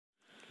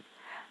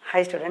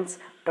Hi students,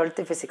 12th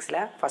physics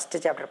first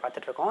chapter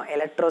பார்த்துட்டு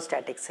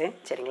electrostatics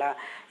சரிங்களா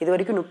இது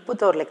வரைக்கும்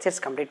 31 lectures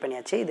complete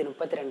பண்ணியாச்சு இது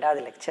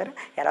 32வது lecture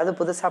யாராவது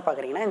புதுசா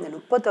பார்க்கறீங்கன்னா இந்த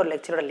 31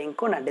 lectureோட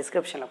லிங்க்கும் நான்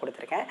descriptionல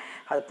கொடுத்திருக்கேன்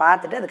அதை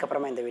பார்த்துட்டு அதுக்கு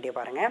அப்புறமா இந்த வீடியோ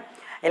பாருங்க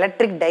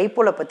எலக்ட்ரிக்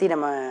டைபோலை பத்தி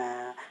நம்ம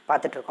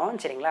பார்த்துட்டு இருக்கோம்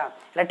சரிங்களா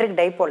எலக்ட்ரிக்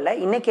டைபோல்ல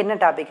இன்னைக்கு என்ன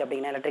டாபிக்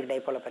அப்படினா எலக்ட்ரிக்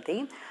டைபோலை பத்தி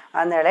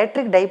அந்த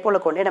எலக்ட்ரிக்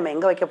டைபோலை கொண்டு நம்ம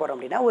எங்க வைக்க போறோம்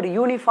அப்படினா ஒரு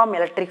யூனிஃபார்ம்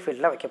எலக்ட்ரிக்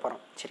ஃபீல்ட்ல வைக்க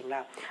போறோம்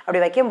சரிங்களா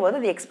அப்படி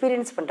வைக்கும்போது அது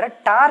எக்ஸ்பீரியன்ஸ் பண்ற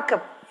டார்க்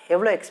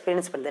எவ்வளோ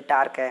எக்ஸ்பீரியன்ஸ் பண்ணுது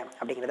டார்க்கு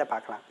அப்படிங்கிறத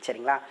பார்க்கலாம்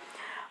சரிங்களா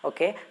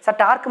ஓகே சார்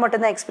டார்க்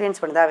மட்டும் தான்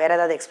எக்ஸ்பீரியன்ஸ் பண்ணுதா வேறு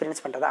ஏதாவது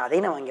எக்ஸ்பீரியன்ஸ் பண்ணுறதா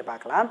அதையும் நம்ம இங்கே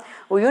பார்க்கலாம்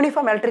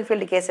யூனிஃபார்ம் எலக்ட்ரிக்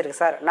ஃபீல்டு கேஸ் இருக்குது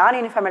சார் நான்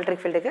யூனிஃபார்ம்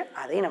எலக்ட்ரிக் ஃபீல்டுக்கு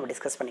அதையும் நம்ம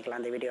டிஸ்கஸ் பண்ணிக்கலாம்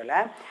அந்த வீடியோவில்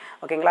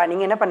ஓகேங்களா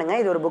நீங்கள் என்ன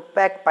பண்ணுங்கள் இது ஒரு புக்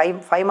பேக்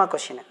 5 மார்க்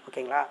கொஸ்டின்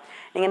ஓகேங்களா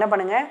நீங்கள் என்ன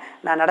பண்ணுங்கள்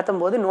நான்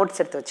நடத்தும் போது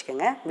நோட்ஸ் எடுத்து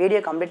வச்சுக்கோங்க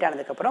வீடியோ கம்ப்ளீட்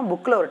ஆனதுக்கப்புறம்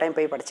புக்கில் ஒரு டைம்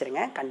போய்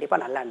படிச்சிருங்க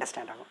கண்டிப்பாக நல்லா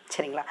அண்டர்ஸ்டாண்ட் ஆகும்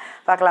சரிங்களா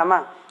பார்க்கலாமா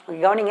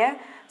கவனிங்க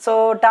ஸோ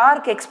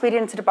டார்க்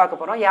எக்ஸ்பீரியன்ஸ்ட்டு பார்க்க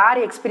போகிறோம் யார்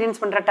எக்ஸ்பீரியன்ஸ்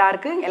பண்ணுற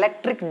டார்க்கு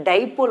எலக்ட்ரிக்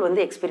டைபோல்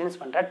வந்து எக்ஸ்பீரியன்ஸ்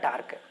பண்ணுற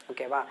டார்க்கு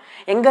ஓகேவா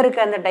எங்கே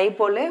இருக்குது அந்த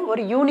டைபோல்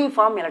ஒரு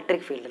யூனிஃபார்ம்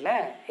எலக்ட்ரிக் ஃபீல்டில்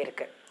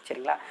இருக்குது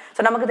சரிங்களா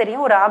ஸோ நமக்கு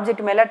தெரியும் ஒரு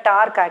ஆப்ஜெக்ட் மேலே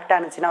டார்க் ஆக்ட்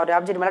ஆனிச்சுன்னா ஒரு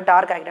ஆப்ஜெக்ட் மேலே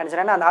டார்க் ஆக்ட்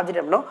ஆனிச்சுன்னா அந்த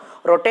ஆப்ஜெக்ட் என்ன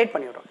ரொட்டேட்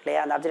பண்ணிவிடும்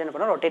இல்லையா அந்த ஆப்ஜெக்ட் என்ன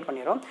பண்ணும் ரொட்டேட்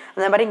பண்ணிடும்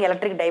அந்த மாதிரி இங்கே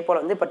எலக்ட்ரிக்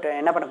டைபோல் வந்து இப்போ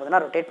என்ன பண்ண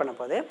போகுதுன்னா ரொட்டேட் பண்ண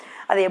போகுது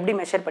அதை எப்படி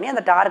மெஷர் பண்ணி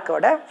அந்த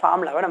டார்க்கோட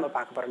ஃபார்முலாவை நம்ம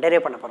பார்க்க போகிறோம்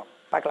டெரைவ் பண்ண போகிறோம்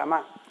பார்க்கலாமா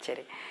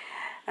சரி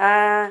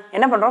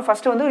என்ன பண்ணுறோம்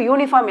ஃபஸ்ட்டு வந்து ஒரு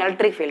யூனிஃபார்ம்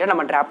எலக்ட்ரிக் ஃபீல்டை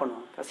நம்ம ட்ரா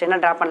பண்ணுவோம் ஃபஸ்ட் என்ன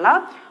ட்ரா பண்ணலாம்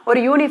ஒரு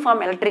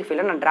யூனிஃபார்ம் எலக்ட்ரிக்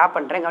ஃபீல்டை நான் ட்ரா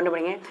பண்ணுறேன்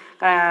கவனிப்பீங்க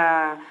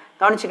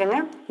கவனிச்சுக்கோங்க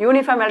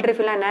யூனிஃபார்ம் எலக்ட்ரிக்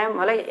ஃபீல்டு என்ன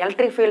முதல்ல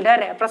எலக்ட்ரிக் ஃபீல்டை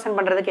ரெப்ரசென்ட்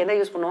பண்ணுறதுக்கு எதை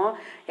யூஸ் பண்ணுவோம்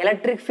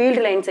எலக்ட்ரிக்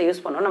ஃபீல்டு லைன்ஸை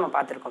யூஸ் பண்ணுவோம் நம்ம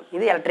பார்த்துருக்கோம்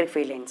இது electric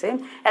field lines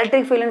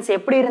electric field lines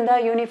எப்படி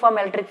இருந்தால் uniform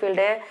electric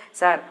field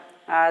sir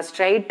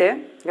straight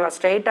ஓகேவா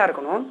ஸ்ட்ரைட்டாக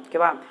இருக்கணும்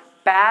ஓகேவா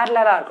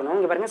பேரலாக இருக்கணும்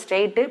இங்கே பாருங்கள்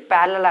ஸ்ட்ரெயிட்டு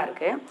பேரலாக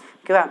இருக்குது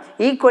ஓகேவா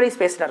ஈக்குவலி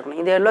ஸ்பேஸ்டாக இருக்கணும்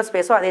இது எவ்வளோ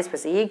ஸ்பேஸோ அதே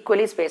ஸ்பேஸ்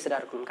ஈக்குவலி ஸ்பேஸ்டாக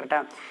இருக்கணும்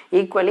கரெக்டாக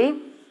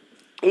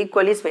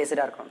ஈக்குவலி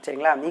ஸ்பேஸ்டாக இருக்கணும்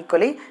சரிங்களா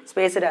ஈக்குவலி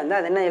ஸ்பேஸ்டாக இருந்தால்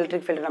அது என்ன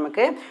எலக்ட்ரிக் ஃபீல்டு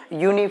நமக்கு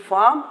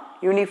யூனிஃபார்ம்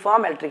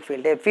எலக்ட்ரிக்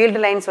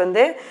ஃபீல்டு லைன்ஸ்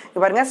வந்து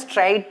இங்கே பாருங்கள்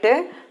ஸ்ட்ரைட்டு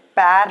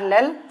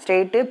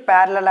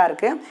பேரலாக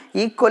இருக்குது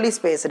ஈக்குவலி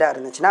ஸ்பேஸ்டாக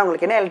இருந்துச்சுன்னா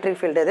உங்களுக்கு என்ன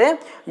எலக்ட்ரிக் ஃபீல்டு அது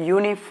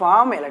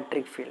யூனிஃபார்ம்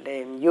எலக்ட்ரிக்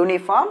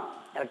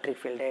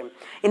ஃபீல்டு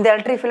இந்த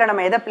எலக்ட்ரிக் ஃபீல்டை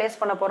நம்ம எதை பிளேஸ்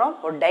பண்ண போகிறோம்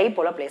ஒரு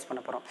டைபோல பிளேஸ் பண்ண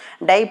போகிறோம்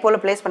டைபோல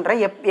பிளேஸ்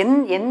பண்ணுறேன்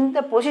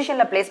எந்த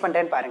பொசிஷனில் பிளேஸ்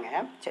பண்ணுறேன்னு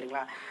பாருங்கள்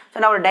சரிங்களா ஸோ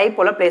நான் ஒரு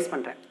டைபோல பிளேஸ்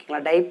பண்ணுறேன்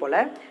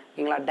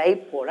ஓகேங்களா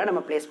டைபோல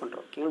நம்ம பிளேஸ்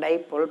பண்ணுறோம் ஓகேங்களா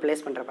டைபோல்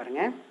பிளேஸ் பண்ணுற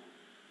பாருங்கள்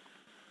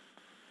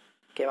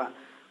ஓகேவா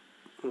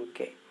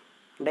ஓகே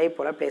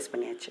டைபோல பிளேஸ்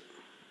பண்ணியாச்சு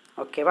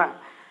ஓகேவா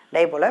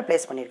டைபோல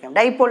பிளேஸ் பண்ணியிருக்கேன்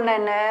டைபோல்னா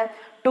என்ன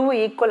 2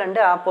 ஈக்குவல் அண்ட்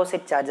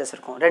ஆப்போசிட் சார்ஜஸ்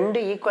இருக்கும்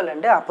 2 ஈக்குவல்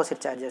அண்ட்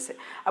ஆப்போசிட் சார்ஜஸ்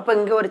அப்போ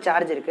இங்கே ஒரு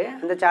சார்ஜ் இருக்குது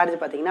அந்த சார்ஜ்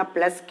பார்த்தீங்கன்னா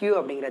ப்ளஸ் கியூ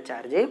அப்படிங்கிற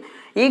charge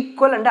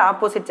equal and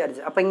opposite charge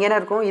அப்போ இங்கே என்ன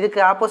இருக்கும்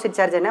இதுக்கு ஆப்போசிட்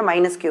சார்ஜ் என்ன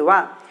மைனஸ் கியூவா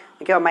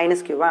ஓகேவா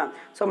minus கியூவா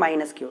so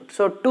minus Q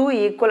so 2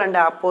 equal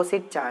and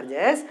opposite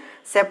charges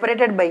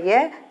separated by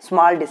A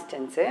small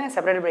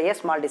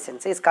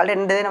distance is called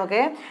என்னது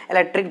நமக்கு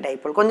எலக்ட்ரிக்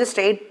டைபோல் கொஞ்சம்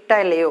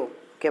ஸ்ட்ரெயிட்டாக இல்லையோ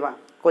ஓகேவா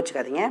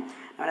கோச்சிக்காதீங்க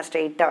நான்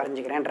ஸ்ட்ரெயிட்டாக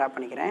வரைஞ்சிக்கிறேன் ட்ரா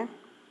பண்ணிக்கிறேன்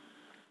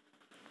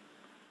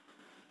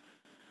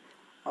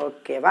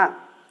ஓகேவா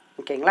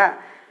ஓகேங்களா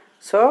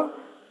ஸோ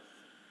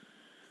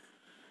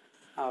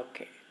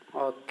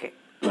ஓகே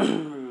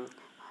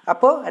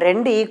அப்போது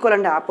 2 equal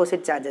and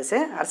opposite charges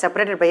R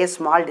separated by A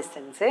small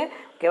distance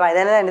ஓகேவா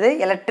இதெல்லாம் என்னது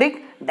எலக்ட்ரிக்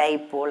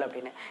டைபோல்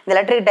அப்படின்னு இந்த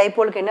எலக்ட்ரிக்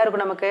டைபோலுக்கு என்ன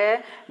இருக்கும் நமக்கு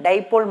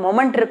டைபோல்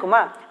மொமெண்ட்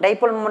இருக்குமா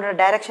டைபோல் மொமெண்ட்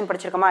டைரக்ஷன்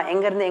படிச்சிருக்கோமா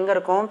எங்கேருந்து எங்கே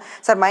இருக்கும்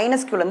சார்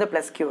மைனஸ் கியூலேருந்து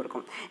ப்ளஸ் கியூ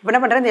இருக்கும் இப்போ என்ன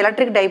பண்ணுறேன் இந்த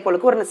எலக்ட்ரிக்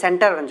டைபோலுக்கு ஒரு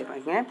சென்டர்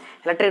வரைஞ்சிக்கோங்க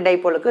எலக்ட்ரிக்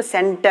டைபோலுக்கு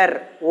சென்டர்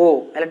ஓ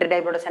எலக்ட்ரிக்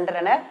டைபோலோட சென்டர்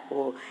என்ன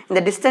ஓ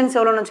இந்த டிஸ்டன்ஸ்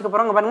எவ்வளோன்னு வச்சுக்க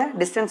போகிறோம் பாருங்கள்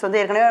டிஸ்டன்ஸ் வந்து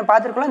ஏற்கனவே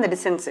பார்த்துருக்கோம் இந்த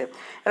டிஸ்டன்ஸ்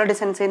எவ்வளோ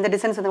டிஸ்டன்ஸ் இந்த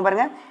டிஸ்டன்ஸ் வந்து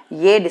பாருங்கள்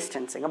ஏ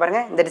டிஸ்டன்ஸ் இங்கே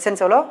பாருங்கள் இந்த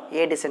டிஸ்டன்ஸ் எவ்வளோ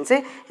ஏ டிஸ்டன்ஸு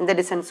இந்த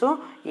டிஸ்டன்ஸும்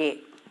ஏ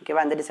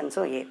ஓகேவா இந்த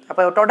டிஸ்டன்ஸும் ஏ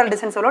அப்போ டோட்டல்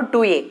டிஸ்டன்ஸ் எவ்வளோ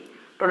 2a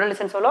டோட்டல்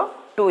டிஸ்டன்ஸ் எவ்வளோ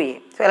 2a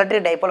ஸோ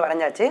எலக்ட்ரிக் டைபோல்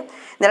வரைஞ்சாச்சு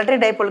இந்த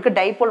எலக்ட்ரிக் டைபோலுக்கு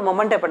டைபோல்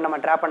மொமெண்ட் இப்போ நம்ம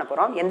ட்ரா பண்ண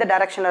போகிறோம் எந்த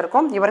டேரக்ஷனில்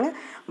இருக்கும் இங்கே பாருங்க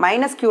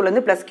மைனஸ்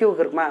கியூலேருந்து ப்ளஸ்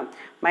கியூக்கு இருக்குமா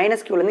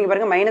மைனஸ் கியூலேருந்து இங்கே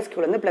பாருங்க மைனஸ்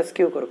கியூலேருந்து ப்ளஸ்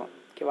கியூக்கு இருக்கும்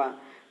ஓகேவா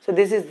so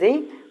this is the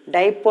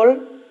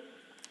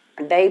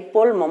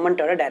dipole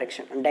மொமெண்ட்டோட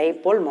direction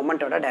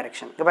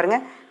இங்கே பாருங்க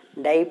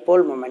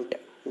டைபோல்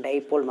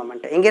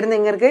மொமெண்ட் எங்கேருந்து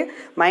எங்கே இருக்குது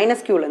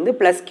மைனஸ் கியூலேருந்து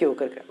ப்ளஸ்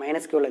கியூக்கு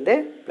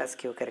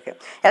இருக்குது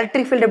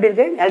எலக்ட்ரிக்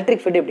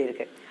ஃபீல்டு எப்படி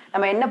இருக்குது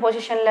நம்ம என்ன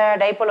பொசிஷனில்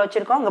டைபோல்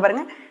வச்சுருக்கோம் இங்கே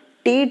பாருங்கள்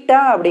டீட்டா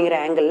அப்படிங்கிற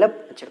ஆங்கிளில்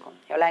வச்சுருக்கோம்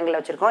எவ்வளோ ஆங்கிளில்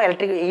வச்சுருக்கோம்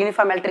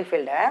யூனிஃபார்ம் எலக்ட்ரிக்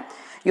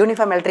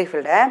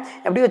ஃபீல்டை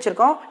எப்படி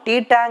வச்சுருக்கோம்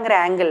டீட்டாங்கிற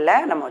ஆங்கிளில்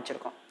நம்ம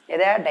வச்சுருக்கோம்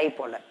எதை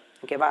டைபோல்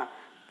ஓகேவா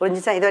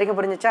புரிஞ்சிச்சா இது வரைக்கும்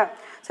புரிஞ்சிச்சா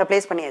ஸோ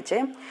ப்ளேஸ் பண்ணியாச்சு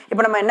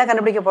இப்போ நம்ம என்ன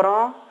கண்டுபிடிக்க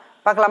போகிறோம்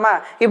பார்க்கலாமா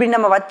இப்படி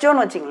நம்ம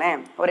வச்சோன்னு வச்சிங்களேன்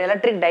ஒரு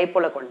எலக்ட்ரிக்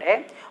டைபோலை கொண்டு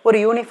ஒரு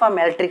யூனிஃபார்ம்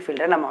எலக்ட்ரிக்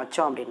ஃபீல்டை நம்ம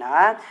வச்சோம் அப்படின்னா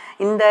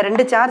இந்த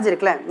 2 சார்ஜ்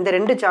இருக்குல்ல இந்த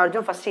 2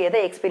 சார்ஜும் ஃபஸ்ட்டு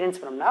எதை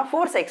எக்ஸ்பீரியன்ஸ் பண்ணோம்னா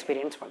ஃபோர்ஸ்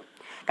எக்ஸ்பீரியன்ஸ் பண்ணும்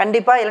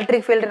கண்டிப்பாக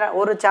எலக்ட்ரிக் ஃபீல்டு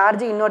ஒரு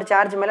சார்ஜ் இன்னொரு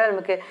சார்ஜ் மேலே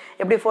நமக்கு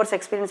எப்படி ஃபோர்ஸ்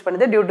எக்ஸ்பீரியன்ஸ்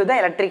பண்ணுது due to the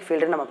electric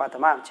field நம்ம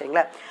பார்த்தோமா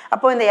சரிங்களா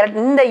அப்போ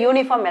இந்த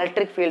யூனிஃபார்ம்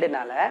எலக்ட்ரிக்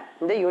ஃபீல்டுனால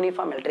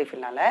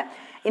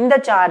இந்த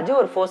சார்ஜ்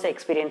ஒரு ஃபோர்ஸை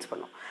எக்ஸ்பீரியன்ஸ்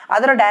பண்ணும்.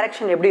 அதோட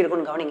டைரக்ஷன் எப்படி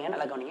இருக்கும்னு கவனிங்க,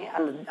 நல்லா கவனிங்க.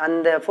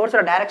 அந்த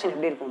ஃபோர்ஸோட டைரக்ஷன்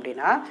எப்படி இருக்கும்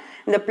அப்படின்னா,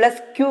 இந்த ப்ளஸ்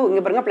கியூ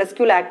இங்கே பாருங்க, ப்ளஸ்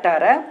கியூவில் ஆக்ட்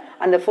ஆகிற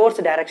அந்த ஃபோர்ஸ்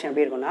டைரக்ஷன்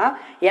எப்படி இருக்கும்னா,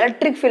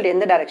 எலக்ட்ரிக் ஃபீல்டு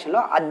எந்த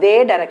டைரக்ஷனோ அதே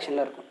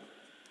டைரக்ஷனில் இருக்கும்.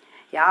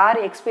 யார்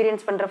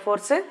எக்ஸ்பீரியன்ஸ் பண்ணுற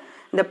ஃபோர்ஸு?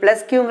 இந்த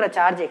ப்ளஸ் கியூங்கிற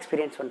சார்ஜ்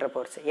எக்ஸ்பீரியன்ஸ் பண்ணுற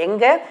ஃபோர்ஸ்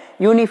எங்கே?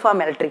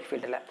 யூனிஃபார்ம் எலக்ட்ரிக்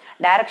ஃபீல்டில்.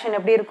 டைரக்ஷன்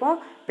எப்படி இருக்கும்?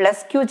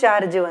 ப்ளஸ் கியூ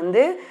சார்ஜ்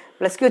வந்து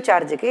ப்ளஸ் கியூ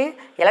சார்ஜுக்கு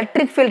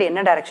எலக்ட்ரிக் ஃபீல்டு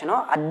என்ன டைரக்ஷனோ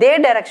அதே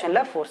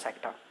டைரக்ஷனில் ஃபோர்ஸ்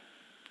ஆக்ட் ஆகும்.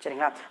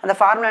 சரிங்களா? அந்த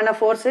ஃபார்முலா என்ன?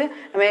 ஃபோர்ஸு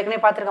நம்ம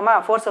ஏற்கனவே பார்த்துருக்கோமா?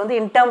 ஃபோர்ஸ் வந்து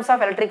in terms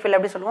of electric field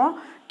எப்படி சொல்லுவோம்?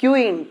 Q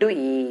into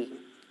E.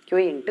 Q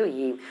into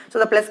E. So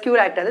இந்த ப்ளஸ் கியூ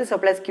ஆக்ட் ஆகுது. So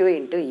plus Q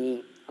into e.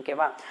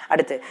 ஓகேவா?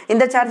 அடுத்து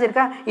இந்த சார்ஜ்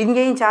இருக்கா,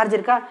 இங்கேயும் சார்ஜ்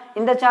இருக்கா,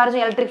 இந்த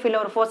சார்ஜும் எலக்ட்ரிக்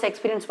ஃபீல்டில் ஒரு ஃபோர்ஸ்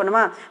எக்ஸ்பீரியன்ஸ்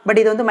பண்ணுமா? பட்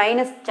இது வந்து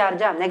மைனஸ்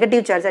சார்ஜா,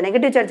 நெகட்டிவ் சார்ஜா?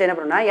 நெகட்டிவ் சார்ஜ் என்ன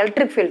பண்ணுன்னா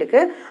எலக்ட்ரிக்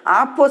ஃபீல்டுக்கு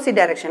ஆப்போசிட்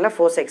டைரக்ஷனில்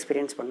ஃபோர்ஸ்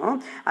எக்ஸ்பீரியன்ஸ் பண்ணும்.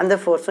 அந்த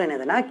ஃபோர்ஸும்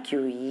என்னதுன்னா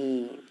QE.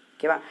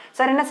 ஓகேவா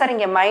சார்? என்ன சார்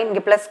இங்கே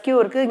இங்கே ப்ளஸ் கியூ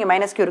இருக்குது, இங்கே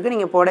மைனஸ் கியூ இருக்குது,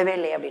 நீங்கள் போடவே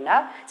இல்லை அப்படின்னா,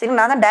 சரிங்களா,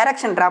 நான் தான்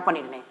டைரக்ஷன் ட்ரா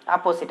பண்ணிட்டேன்,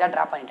 ஆப்போசிட்டாக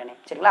ட்ரா பண்ணிட்டேனே.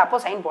 சரிங்களா? அப்போ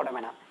சைன் போட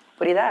வேணாம்.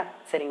 புரியுதா?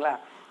 சரிங்களா?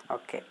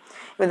 ஓகே,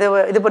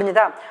 இது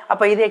புரிஞ்சுதா?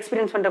 அப்போ இது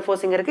எக்ஸ்பீரியன்ஸ் பண்ணுற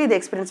ஃபோர்ஸிங் இருக்குது, இது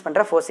எக்ஸ்பீரியன்ஸ்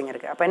பண்ணுற ஃபோர்ஸிங்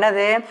இருக்குது. அப்போ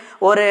என்னது?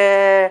 ஒரு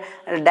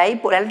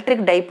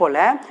எலக்ட்ரிக் டைப்போல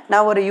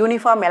நான் ஒரு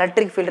யூனிஃபார்ம்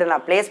எலக்ட்ரிக் ஃபீல்டு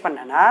நான் பிளேஸ்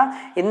பண்ணேன்னா,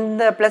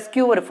 இந்த ப்ளஸ்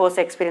கியூ ஒரு ஃபோர்ஸ்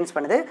எக்ஸ்பீரியன்ஸ்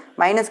பண்ணுது,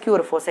 மைனஸ் கியூ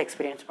ஒரு ஃபோர்ஸ்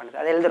எக்ஸ்பீரியன்ஸ் பண்ணுது.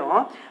 அது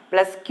எழுதுறோம்.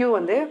 ப்ளஸ் கியூ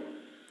வந்து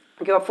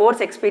ஓகேவா,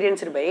 ஃபோர்ஸ்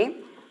எக்ஸ்பீரியன்ஸ்டு பை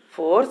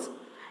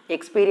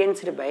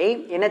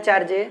என்ன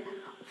சார்ஜ்?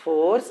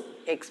 ஃபோர்ஸ்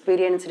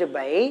எக்ஸ்பீரியன்ஸ்டு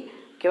பை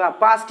ஓகேவா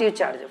positive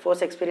charge.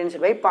 Force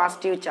experienced by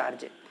positive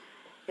charge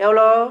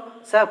எவ்வளோ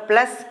sir?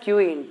 Plus Q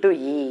into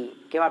e.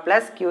 ஓகேவா?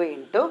 Plus Q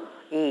into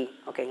e.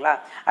 ஓகேங்களா?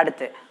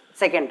 அடுத்து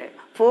second,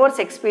 force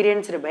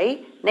experienced by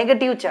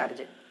negative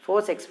charge.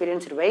 Force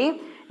experienced by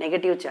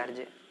negative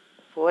charge.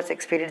 Force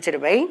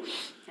experienced by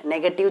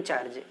negative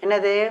charge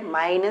என்னது?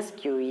 Minus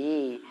QE.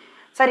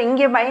 Sir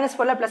இங்கே minus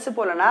போல plus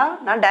போலனா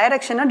நான்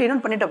டைரக்ஷனை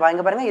denote பண்ணிட்டேப்பா.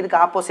 இங்கே பாருங்கள், இதுக்கு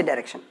ஆப்போசிட்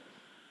டைரக்ஷன்.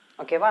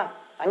 ஓகேவா?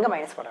 அங்கே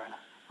மைனஸ் போட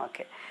வேணாம்.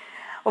 Okay,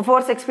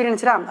 force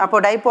எக்ஸ்பீரியன்ஸ்டா? அப்போ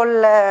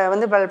டைபோலில்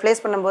வந்து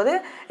பிளேஸ் பண்ணும்போது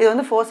இது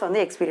வந்து ஃபோர்ஸ்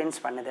வந்து எக்ஸ்பீரியன்ஸ்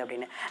பண்ணுது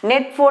அப்படின்னு.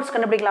 Net force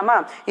கண்டுபிடிக்கலாமா?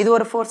 இது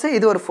ஒரு ஃபோர்ஸு,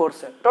 இது ஒரு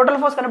ஃபோர்ஸு. Total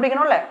force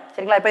கண்டுபிடிக்கணும்ல?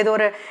 சரிங்களா? இப்போ இது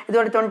ஒரு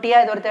 20யா,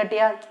 இது ஒரு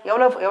 30யா,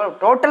 எவ்வளோ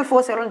டோட்டல்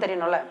ஃபோர்ஸ் எவ்வளோன்னு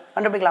தெரியணும்ல?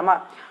 கண்டுபிடிக்கலாமா?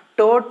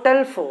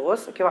 டோட்டல்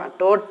ஃபோர்ஸ் ஓகேவா,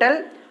 டோட்டல்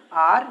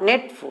ஆர்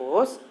நெட்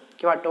ஃபோர்ஸ்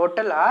ஓகேவா,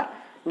 total R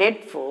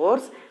net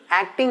force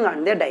acting on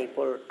the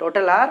dipole.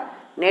 Total are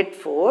net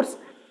force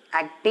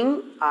acting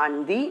on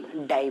the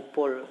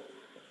dipole.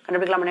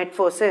 கண்டுபிடிக்கலாமா net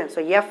force? So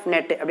F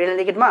net அப்படின்னு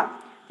எழுதிக்கிட்டுமா?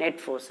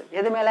 நெட் ஃபோர்ஸ்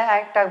எது மேலே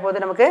act ஆக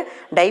போது? நமக்கு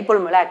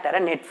டைபோல் மேலே act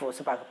ஆகிற நெட்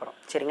ஃபோர்ஸ் பார்க்க போகிறோம்.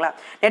 சரிங்களா?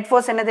 நெட்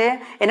ஃபோர்ஸ் என்னது?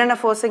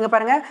 என்னென்ன ஃபோர்ஸ் இங்கே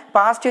பாருங்கள்.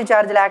 பாசிட்டிவ்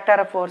சார்ஜில் ஆக்ட்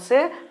ஆகிற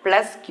ஃபோர்ஸு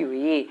ப்ளஸ்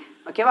கியூஇ.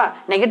 ஓகேவா?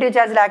 நெகட்டிவ்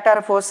சார்ஜில் ஆக்ட்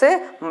ஆகிற ஃபோர்ஸு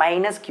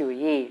மைனஸ்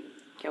கியூஇ.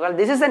 ஓகேவா?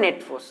 This is the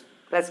net force.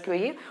 Plus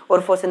QE,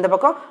 ஒரு ஃபோர்ஸ் இந்த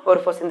பக்கம், ஒரு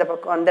ஃபோர்ஸ் இந்த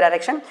பக்கம், அந்த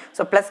direction.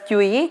 So plus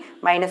QE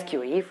minus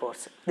QE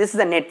force. This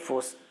is the net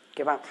force.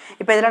 ஓகேவா?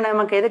 இப்போ இதில்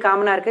நமக்கு எது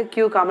காமனாக இருக்குது?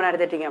 கியூ காமனாக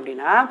எடுத்துட்டீங்க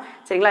அப்படின்னா,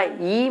 சரிங்களா,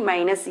 இ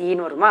மைனஸ்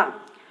இன்னு வருமா?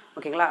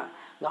 ஓகேங்களா?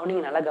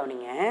 கவனிங்க, நல்லா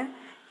கவனிங்க.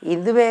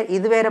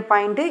 இது வேறு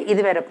பாயிண்ட்டு,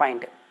 இது வேறு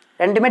பாயிண்ட்டு,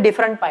 ரெண்டுமே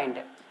டிஃப்ரெண்ட்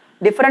பாயிண்ட்டு.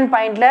 டிஃப்ரெண்ட்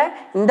பாயிண்டில்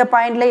இந்த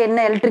பாயிண்டில்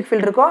என்ன எலக்ட்ரிக்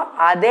ஃபீல்டு இருக்கோ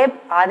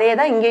அதே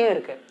தான் இங்கேயும்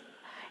இருக்குது.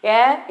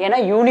 ஏன்னா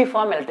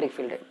யூனிஃபார்ம் எலக்ட்ரிக்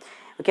ஃபீல்டு.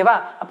 ஓகேவா?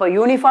 அப்போ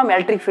யூனிஃபார்ம்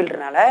எலக்ட்ரிக்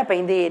ஃபீல்டுனால இப்போ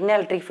இந்த என்ன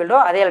எலக்ட்ரிக் ஃபீல்டோ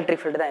அதே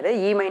எலக்ட்ரிக் ஃபீல்டு தான் இது.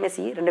 இ மைனஸ்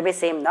இ ரெண்டுமே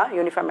சேம் தான்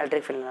யூனிஃபார்ம்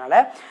எலக்ட்ரிக் ஃபீல்டுனால.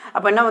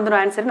 அப்போ என்ன வந்துடும்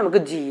ஆன்சர்?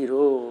 நமக்கு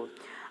 0.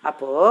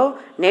 அப்போது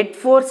நெட்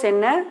ஃபோர்ஸ்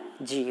என்ன?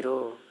 0.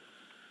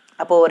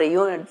 அப்போது ஒரு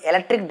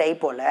எலக்ட்ரிக்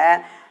டைப்போல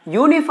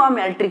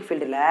யூனிஃபார்ம் எலக்ட்ரிக்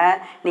ஃபீல்டில்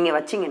நீங்கள்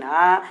வச்சிங்கன்னா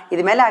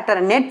இது மேலே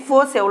ஆக்டர் நெட்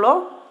ஃபோர்ஸ் எவ்வளோ?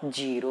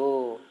 0.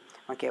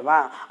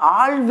 ஓகேவா?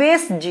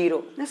 ஆல்வேஸ் 0.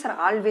 என்ன சார்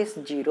ஆல்வேஸ்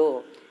 0?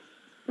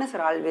 என்ன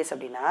சார் ஆல்வேஸ்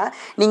அப்படின்னா,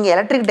 நீங்கள்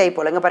எலக்ட்ரிக்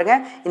டைப்போல் இங்கே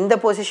பாருங்கள், இந்த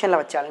பொசிஷனில்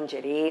வச்சாலும்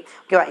சரி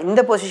ஓகேவா,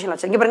 இந்த பொசிஷனில்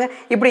வச்சு இங்கே பாருங்கள்,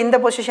 இப்படி இந்த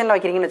பொசிஷனில்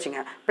வைக்கிறீங்கன்னு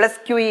வச்சுங்க, ப்ளஸ்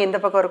கியூஇ இந்த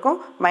பக்கம் இருக்கும்,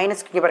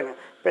 மைனஸ் இங்கே பாருங்கள்,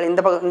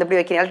 இந்த பக்கம் இந்த இப்படி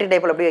வைக்கிறீங்க, எலக்ட்ரிக்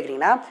டைப்போல் எப்படி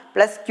வைக்கிறீங்கன்னா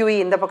ப்ளஸ் கியூஇ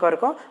இந்த பக்கம்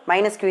இருக்கும்,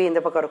 மைனஸ் கியூஇ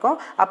இந்த பக்கம் இருக்கும்.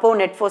 அப்போது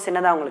நெட் ஃபோர்ஸ்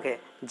என்ன தான் உங்களுக்கு?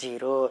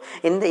 0.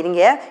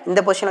 நீங்கள்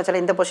இந்த பொசிஷன்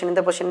வச்சாலும் இந்த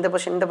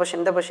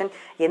பொசிஷன்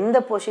எந்த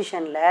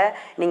பொசிஷனில்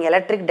நீங்கள்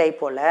எலக்ட்ரிக்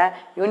டைப்போல்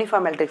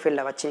யூனிஃபார்ம் எலக்ட்ரிக்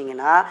ஃபீல்டில்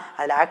வச்சிங்கன்னா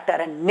அதில் ஆக்ட்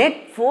ஆகிற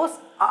நெட் ஃபோர்ஸ்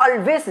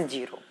ஆல்வேஸ்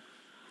 0.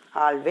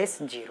 ஆல்வேஸ்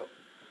 0.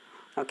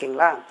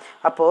 ஓகேங்களா?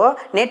 அப்போது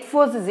நெட்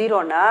ஃபோர்ஸ்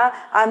 0னா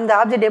அந்த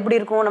ஆப்ஜெக்ட் எப்படி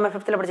இருக்கும்? நம்ம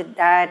 5th படிச்ச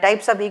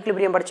டைப்ஸ் ஆஃப்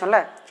ஈக்லிபிரியம் படித்தோம்ல,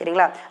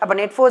 சரிங்களா? அப்போ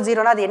நெட் ஃபோர்ஸ்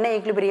 0னா அது என்ன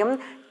equilibrium?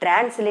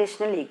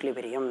 Translational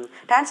equilibrium.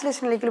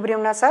 Translational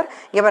ஈக்லிபிரியம்னா sir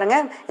இங்கே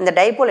பாருங்கள், இந்த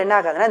டைப்போல் என்ன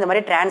ஆகாதுன்னா இந்த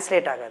மாதிரி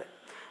டிரான்ஸ்லேட் ஆகாது.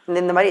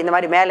 இந்த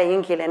மாதிரி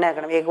மேலேயும் கீழே என்ன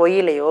ஆகணும்?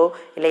 ஒய்லையோ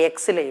இல்லை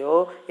எக்ஸ்லையோ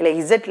இல்லை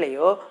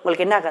இசட்லையோ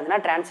உங்களுக்கு என்ன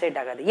ஆகாதுன்னா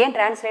டிரான்ஸ்லேட் ஆகாது. ஏன்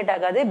டிரான்ஸ்லேட்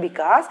ஆகாது?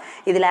 பிகாஸ்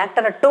இதில்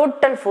ஆக்டர்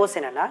டோட்டல் ஃபோர்ஸ்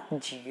என்னென்னா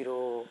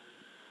 0.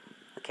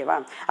 ஓகேவா?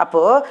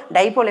 அப்போது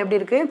டைப்போல் எப்படி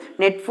இருக்குது?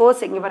 நெட் ஃபோர்ஸ்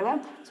இங்கே பாருங்கள்.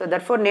 So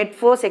தட்ஃபோர் net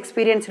force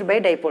experienced by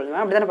dipole.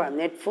 அப்படி தானே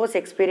பாருங்கள், net force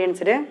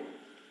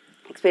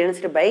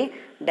experienced by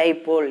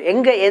dipole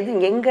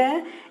எங்கே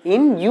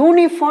இன்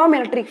uniform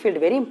electric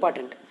field. Very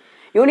important.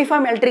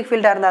 Uniform electric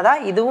ஃபீல்டாக இருந்தால்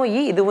தான் இதுவும்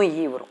இ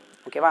வரும்.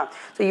 ஓகேவா?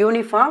 So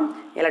uniform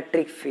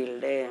electric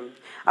field.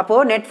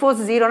 அப்போது நெட்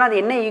ஃபோர்ஸ் ஜீரோனா அது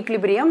என்ன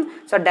ஈக்லிபிரியம்?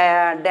 So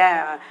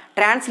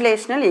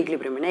translational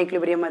equilibrium. என்ன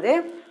ஈக்லிபிரியம் அது?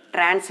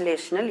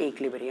 Translational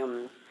equilibrium.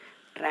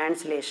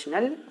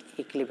 டிரான்ஸ்லேஷனல்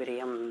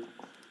ஈக்லிபிரியம்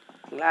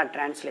இல்லைங்களா?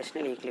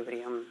 Translational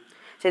equilibrium.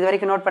 ஸோ இது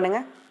வரைக்கும் நோட்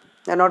பண்ணுங்கள்,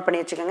 நோட் பண்ணி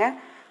வச்சுக்கோங்க.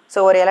 ஸோ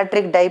ஒரு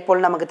எலக்ட்ரிக்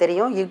டைபோல் நமக்கு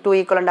தெரியும், two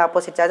equal and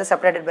opposite charges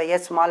separated by a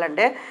small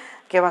and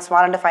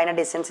small and finite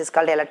distance is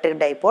called electric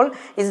dipole.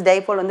 This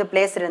dipole வந்து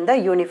placed in the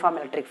uniform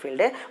electric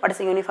field. What is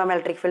the uniform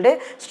electric field?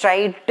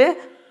 Straight,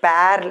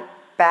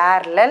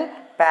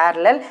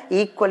 parallel,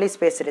 equally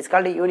spaced. It's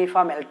called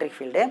uniform electric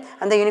field.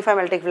 அந்த uniform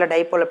electric field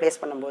dipole place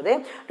பண்ணும்போது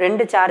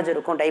ரெண்டு charge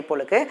இருக்கும்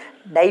டைபோலுக்கு.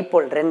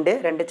 Dipole ரெண்டு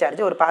charge,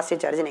 ஒரு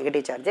positive charge,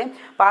 negative charge.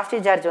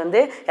 Positive charge வந்து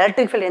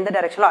electric field எந்த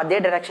டைரக்ஷனோ அதே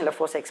டைரக்ஷனில்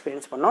ஃபோர்ஸ்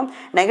எக்ஸ்பீரியன்ஸ் பண்ணும்.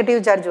 நெகட்டிவ்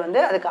சார்ஜ் வந்து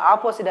அதுக்கு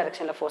ஆப்போசிட்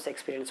டைரக்ஷனில் ஃபோர்ஸ்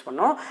எக்ஸ்பீரியன்ஸ்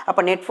பண்ணும்.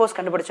 அப்போ நெட் ஃபோர்ஸ்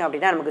கண்டுபிடிச்சோம்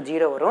அப்படின்னா நமக்கு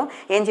 0 வரும்.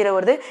 ஏன் 0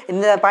 வருது?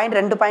 இந்த பாயிண்ட்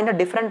ரெண்டு பாயிண்ட்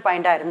டிஃப்ரெண்ட்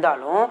பாயிண்டாக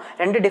இருந்தாலும்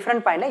ரெண்டு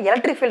டிஃப்ரெண்ட் பாயிண்டில்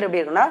எலக்ட்ரிக் ஃபீல்டு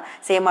எப்படி இருக்குன்னா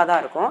சேமாக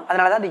தான் இருக்கும்.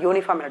 அதனால தான் அது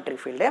யூனிஃபார்ம்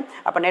எலக்ட்ரிக் ஃபீல்டு.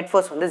 அப்போ நெட்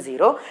ஃபோர்ஸ் வந்து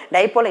 0.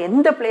 டைபோல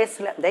எந்த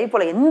பிளேஸில்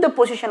டைபோல எந்த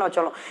பொசிஷனில்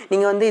வச்சாலும்,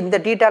 நீங்கள் வந்து இந்த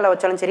டீட்டாவில்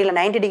வச்சாலும் சரி, இல்லை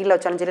 90 டிகிரியில்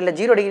வச்சாலும் சரி, இல்லை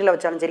 0 டிகிரியில்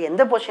வச்சாலும் சரி,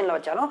 எந்த பொசிஷனில்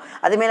வச்சாலும்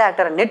அது மேலே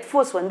ஆக்டர் நெட்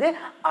ஃபோர்ஸ் வந்து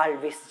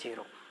ஆல்வேஸ்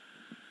 0.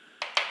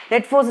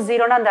 நெட் ஃபோர்ஸ்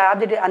 0னா அந்த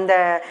ஆப்ஜெக்ட் அந்த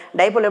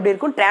டைபோல் எப்படி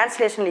இருக்கும்?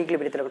 டிரான்ஸ்லேஷனல்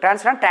ஈக்லிபிரியத்தில் இருக்கும்.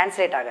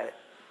 டிரான்ஸ்லேட் ஆகாது.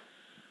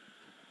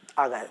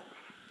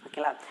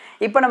 ஓகேங்களா?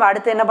 இப்போ நம்ம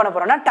அடுத்து என்ன பண்ண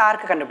போகிறோம்னா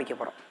டார்க்கு கண்டுபிடிக்க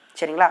போகிறோம்.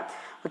 சரிங்களா?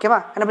 ஓகேவா?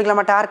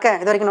 கண்டுபிடிக்கலாமா டார்க்கை?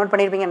 இது வரைக்கும் நோட்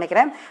பண்ணியிருப்பீங்கன்னு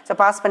நினைக்கிறேன். ஸோ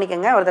பாஸ்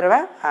பண்ணிக்கோங்க, ஒரு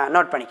தடவை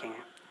நோட் பண்ணிக்கோங்க.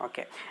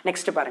 ஓகே,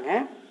 நெக்ஸ்ட்டு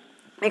பாருங்கள்.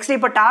 நெக்ஸ்ட்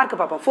இப்போ டார்க்கு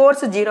பார்ப்போம்.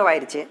 ஃபோர்ஸ் 0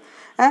 ஆயிடுச்சு.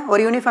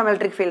 ஒரு யூனிஃபார்ம்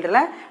எலக்ட்ரிக் ஃபீல்டில்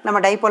நம்ம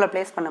டைபோலை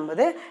பிளேஸ்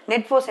பண்ணும்போது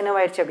நெட் ஃபோர்ஸ்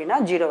என்னவாயிடுச்சு அப்படின்னா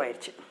 0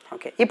 ஆயிடுச்சு.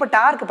 ஓகே, இப்போ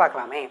டார்க்கு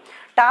பார்க்கலாமே.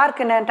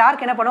 டார்க்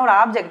என்ன பண்ணும்? ஒரு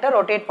ஆப்ஜெக்டை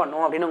ரொட்டேட்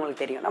பண்ணும் அப்படின்னு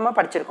உங்களுக்கு தெரியும், நம்ம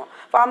படிச்சிருக்கோம்.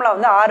 ஃபார்முலா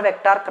வந்து R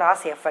vector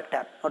cross F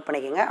vector. Note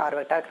பண்ணிக்கோங்க, R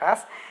vector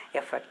cross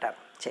F vector.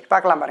 சரி,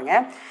 பார்க்கலாம்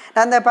பாருங்கள்.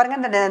 நான் இந்த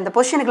பாருங்கள், இந்த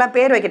பொசிஷனுக்குலாம்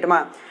பேர் வைக்கட்டுமா?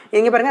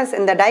 இங்கே பாருங்கள்,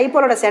 இந்த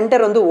டைபோலோட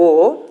சென்டர் வந்து O.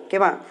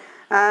 ஓகேவா?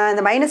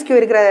 இந்த -q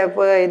இருக்கிற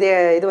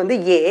இது வந்து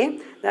A.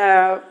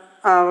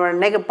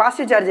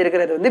 பாசிட்டிவ் சார்ஜ்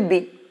இருக்கிறது வந்து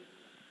B.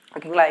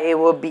 ஓகேங்களா?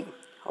 AOB.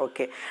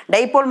 Okay,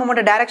 dipole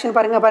moment direction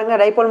பாருங்க,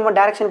 டைபோல் மூமெண்ட்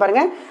டைரக்ஷன்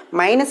பாருங்க,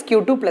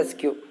 -q2 +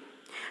 q.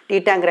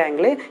 தீட்டாங்கிற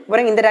ஆங்கிள்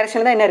பாருங்க. இந்த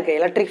டைரக்ஷனில் தான் என்ன இருக்குது?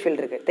 எலக்ட்ரிக்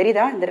ஃபீல்டு இருக்குது.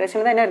 தெரியுதா? இந்த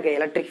டைரக்ஷனில் தான் என்ன இருக்குது?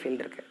 எலக்ட்ரிக்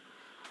ஃபீல்டு இருக்குது.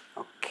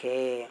 ஓகே,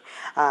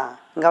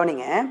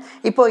 கவனிங்க.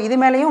 இப்போ இது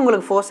மேலேயும்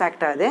உங்களுக்கு ஃபோர்ஸ்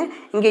ஆக்ட் ஆகுது,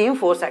 இங்கேயும்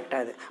ஃபோர்ஸ் ஆக்ட்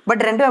ஆகுது.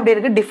 பட் ரெண்டும் அப்படி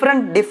இருக்குது,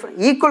 டிஃப்ரெண்ட்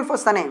ஈக்குவல்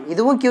ஃபோர்ஸ் தானே.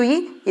 இதுவும் QE,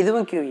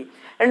 இதுவும் QE,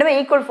 ரெண்டுமே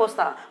ஈக்குவல் ஃபோர்ஸ்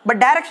தான். பட்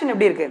டைரக்ஷன்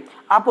எப்படி இருக்குது?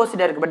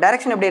 ஆப்போசிட்டாக இருக்குது. பட்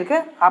டைரக்ஷன் எப்படி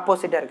இருக்குது?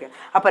 ஆப்போசிட்டாக இருக்குது.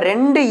 அப்போ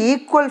ரெண்டு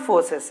ஈக்குவல்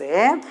ஃபோர்ஸஸ்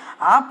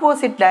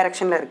ஆப்போசிட்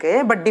டைரக்ஷனில்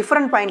இருக்குது, பட்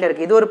டிஃப்ரெண்ட் பாயிண்டில்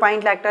இருக்குது. இது ஒரு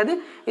பாயிண்டில் ஆக்ட் ஆகுது,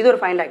 இது ஒரு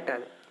பாயிண்டில் ஆக்ட்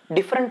ஆகுது,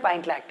 டிஃப்ரெண்ட்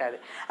பாயிண்டில் ஆக்ட் ஆகுது.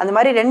 அந்த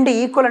மாதிரி ரெண்டு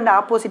ஈக்குவல் அண்ட்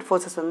ஆப்போசிட்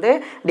ஃபோர்ஸஸ் வந்து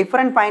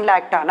டிஃப்ரெண்ட் பாயிண்டில்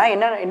ஆக்ட் ஆனால்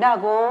என்ன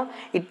ஆகும்?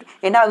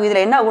 என்ன ஆகும்?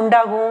 இதில் என்ன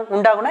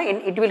உண்டாகும்னா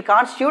இட் வில்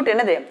கான்ஸ்டியூட்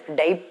என்னது?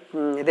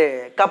 இது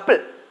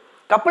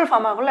கப்புள்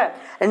ஃபார்ம் ஆகும்ல.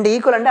 ரெண்டு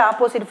ஈக்குவல் அண்ட்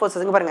ஆப்போசிட்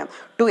ஃபோர்ஸஸ். இங்கே பாருங்கள்,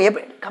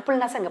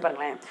 கப்புள்னா சார் இங்கே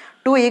பாருங்களேன்,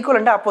 2 ஈக்குவல்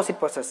அண்ட் ஆப்போசிட்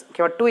ஃபோர்ஸஸ்.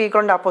 ஓகேவா? 2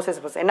 ஈக்குவல் அண்ட்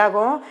ஆப்போசிட் ஃபோர்ஸ் என்ன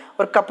ஆகும்?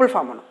 ஒரு கப்புள்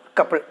ஃபார்ம் பண்ணும்.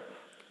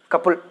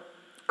 கப்புள்.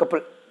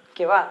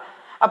 ஓகேவா?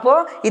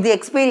 அப்போது இது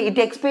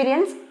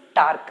எக்ஸ்பீரியன்ஸ்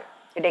டார்க்.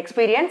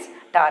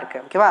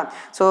 ஓகேவா?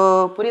 ஸோ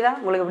புரியுதா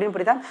உங்களுக்கு? எப்படின்னு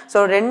புரியுதா? ஸோ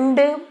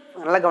ரெண்டு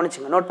நல்லா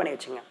கவனிச்சுங்க, நோட் பண்ணி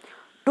வச்சுங்க.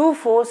 2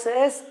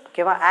 forces,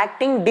 ஓகேவா,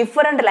 acting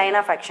different line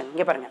of action.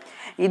 இங்கே பாருங்கள்,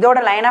 இதோட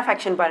லைன் ஆஃப்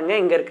ஆக்ஷன்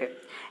பாருங்கள், இங்கே இருக்குது.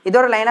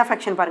 இதோட லைன் ஆஃப்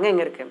ஆக்ஷன் பாருங்கள்,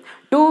 இங்கே இருக்குது.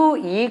 2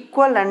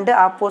 equal and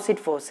opposite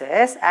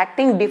forces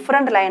acting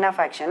different line of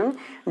action,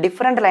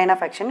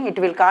 it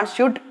will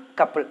constitute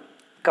couple.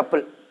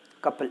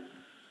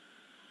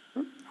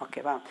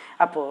 ஓகேவா?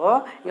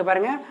 அப்போது இங்கே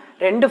பாருங்கள்,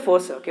 ரெண்டு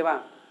ஃபோர்ஸ். ஓகேவா?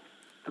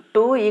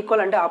 2 equal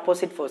and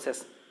opposite forces.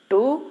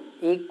 2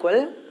 equal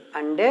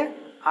and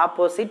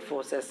opposite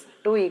forces.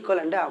 2 equal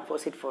and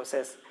opposite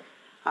forces.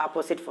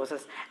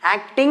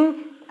 Acting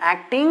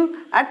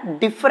at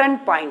different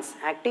points.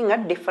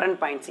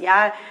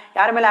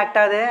 யார் மேலே ஆக்ட்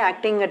ஆகுது?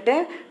 acting at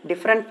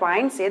different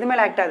points. எது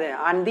மேலே ஆக்ட் ஆகுது?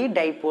 on the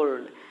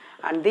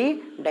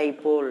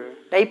dipole.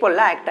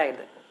 டைபோலில் ஆக்ட்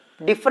ஆகுது.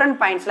 டிஃப்ரெண்ட்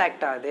பாயிண்ட்ஸில்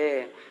ஆக்ட் ஆகுது.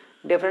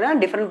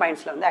 டிஃப்ரெண்ட்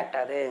பாயிண்ட்ஸில் வந்து ஆக்ட்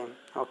ஆகுது.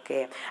 ஓகே,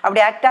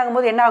 அப்படி ஆக்ட்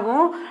ஆகும்போது என்ன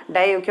ஆகும்?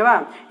 ஓகேவா?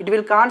 It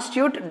will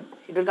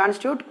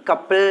constitute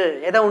couple.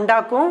 எதை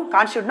உண்டாக்கும்?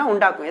 கான்ஸ்டியூட்னா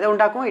உண்டாக்கும். எதை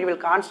உண்டாக்கும்? It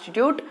will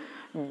constitute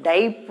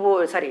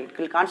it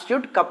will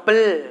constitute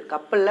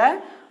கப்பிளில்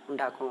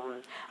உண்டாக்கும்.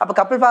 அப்போ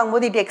கப்பிள்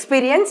பார்க்கும்போது it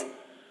experience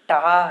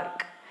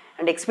dark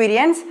and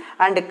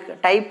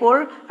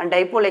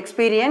dipole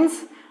experience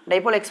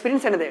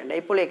என்னது?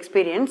 Dipole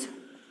experience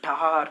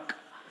dark.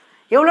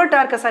 எவ்வளோ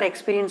டார்க்கை சார்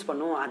எக்ஸ்பீரியன்ஸ்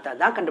பண்ணும்? அதை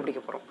தான்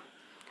கண்டுபிடிக்க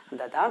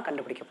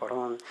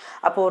போகிறோம்.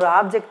 அப்போ ஒரு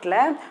ஆப்ஜெக்டில்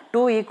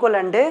 2 equal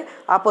and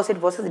opposite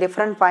forces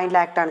different பாயிண்டில்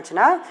act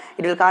ஆனிச்சுன்னா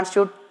it will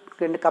constitute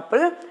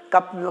couple.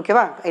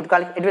 ஓகேவா?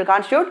 It will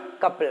constitute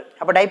couple.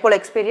 அப்போ dipole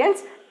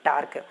experience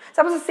torque.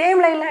 Suppose same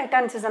லைனில் ஆக்ட்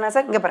ஆனிச்சுன்னா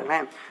சார், இங்கே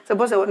பாருங்களேன்,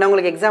 சப்போஸ் நான்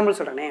உங்களுக்கு எக்ஸாம்பிள்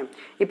சொல்கிறேனே.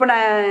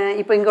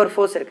 இப்போ இங்கே ஒரு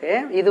ஃபோர்ஸ்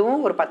இருக்குது,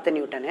 இதுவும் ஒரு 10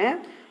 நியூட்டனு.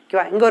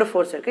 ஓகேவா? இங்கே ஒரு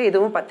ஃபோர்ஸ் இருக்குது,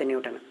 இதுவும் 10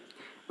 நியூட்டனு.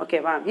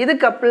 ஓகேவா? இது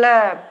கப்பிள்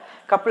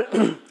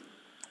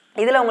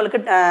இதில் உங்களுக்கு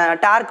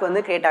டார்க்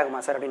வந்து கிரியேட் ஆகுமா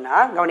சார் அப்படின்னா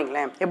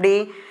கவனிங்களேன். எப்படி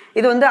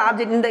இது வந்து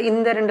ஆப்ஜெக்ட்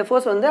இந்த ரெண்டு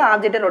ஃபோர்ஸ் வந்து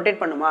ஆப்ஜெக்டை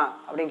ரொட்டேட் பண்ணுமா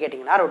அப்படின்னு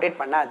கேட்டிங்கன்னா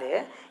ரொட்டேட் பண்ணாது.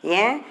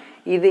 ஏன்?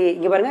 இது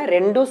இங்கே பாருங்கள்,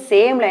 ரெண்டும்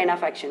சேம் லைன்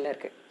ஆஃப் ஆக்ஷனில்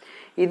இருக்குது.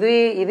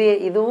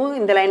 இதுவும்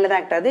இந்த லைனில் தான்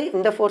ஆக்ட் ஆகுது,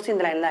 இந்த ஃபோர்ஸும்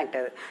இந்த லைனில் தான் ஆக்ட்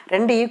ஆகுது.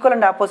 ரெண்டு ஈக்குவல்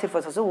அண்ட் ஆப்போசிட்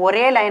ஃபோர்ஸஸும்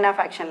ஒரே லைன்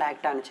ஆஃப் ஆக்ஷனில்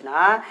ஆக்ட்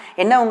ஆனிச்சுன்னா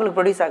என்ன உங்களுக்கு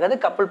ப்ரொடியூஸ் ஆகாது?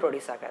 கப்புள்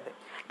ப்ரொடியூஸ் ஆகாது.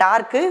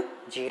 டார்க்கு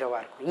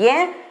 0வாக இருக்கும்.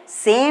 ஏன்?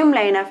 Same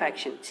line of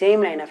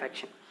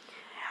action.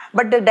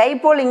 But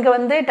dipole இங்கே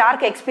வந்து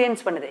டார்க்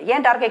எக்ஸ்பீரியன்ஸ் பண்ணுது.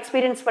 ஏன் டார்க்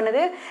எக்ஸ்பீரியன்ஸ்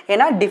பண்ணுது?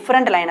 ஏன்னா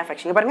டிஃப்ரெண்ட் லைன் ஆஃப்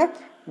ஆக்ஷன். பாருங்க,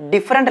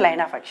 different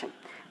line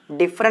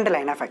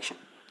of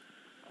action.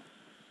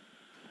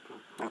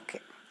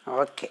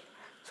 Okay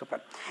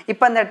super.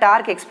 இப்போ அந்த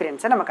டார்க்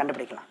எக்ஸ்பீரியன்ஸை நம்ம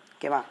கண்டுபிடிக்கலாம்.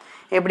 ஓகேவா?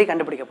 எப்படி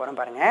கண்டுபிடிக்க போகிறோம்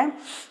பாருங்கள்,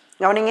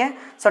 கவனிங்க.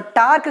 ஸோ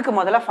டார்க்குக்கு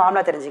முதல்ல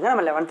ஃபார்முலா தெரிஞ்சுங்க.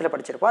 நம்ம 11th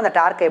படிச்சிருப்போம். அந்த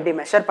டார்க்கை எப்படி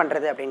மெஷர்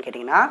பண்ணுறது அப்படின்னு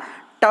கேட்டிங்கன்னா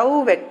tau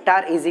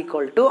vector is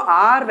equal to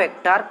R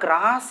vector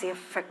cross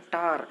F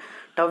vector.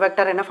 Tau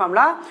vector என்ன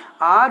formula?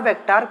 R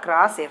vector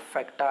cross F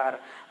vector.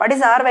 What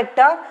is R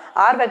vector?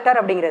 R vector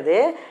அப்படிங்கிறது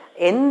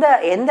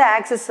எந்த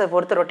ஆக்சிஸை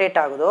பொறுத்து ரொட்டேட்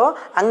ஆகுதோ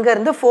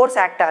அங்கேருந்து ஃபோர்ஸ்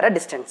ஆக்ட் ஆகிற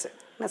டிஸ்டன்ஸு.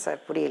 என்ன சார்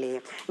புரியலையே?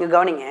 இங்கே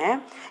கவனிங்க.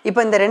 இப்போ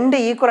இந்த ரெண்டு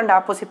ஈக்குவல் அண்ட்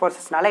ஆப்போசிட்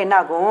ஃபோர்ஸஸ்னால என்ன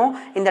ஆகும்?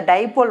 இந்த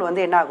டைபோல்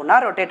வந்து என்ன ஆகும்னா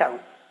ரொட்டேட்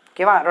ஆகும்.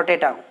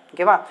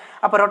 ஓகேவா?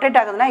 அப்போ ரொட்டேட்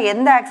ஆகுதுன்னா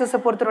எந்த ஆக்சிஸை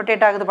பொறுத்து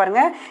ரொட்டேட் ஆகுது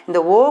பாருங்கள்? இந்த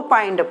ஓ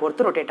பாயிண்ட்டை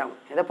பொறுத்து ரொட்டேட் ஆகும்.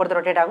 எதை பொறுத்து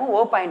ரொட்டேட் ஆகும்?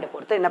 ஓ பாயிண்ட்டை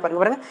பொறுத்து. என்ன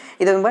பாருங்க,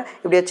 இது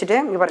இப்படி வச்சுட்டு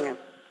இங்கே பாருங்கள்,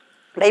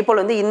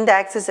 டைபோல் வந்து இந்த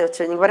ஆக்சிஸை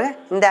வச்சு இங்கே பாருங்கள்,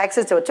 இந்த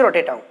ஆக்சிஸை வச்சு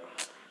ரொட்டேட் ஆகும்.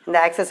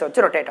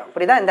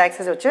 புரியுதா? இந்த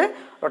ஆக்சிஸை வச்சு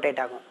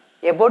ரொட்டேட் ஆகும்.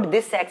 About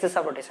this axis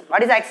of rotation.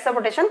 What is the axis of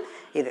rotation?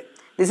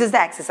 This is the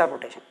axis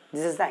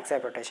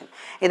of rotation.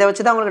 இதை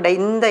வச்சு தான் உங்களுக்கு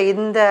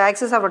இந்த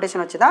axis of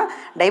rotation வச்சு தான்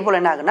டைபோல்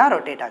என்ன ஆகுனா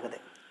ரொட்டேட் ஆகுது.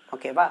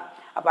 ஓகேவா?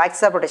 அப்போ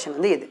axis of rotation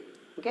வந்து இது.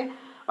 ஓகே,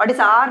 வாட்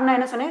இஸ் ஆர்னா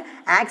என்ன சொன்னேன்?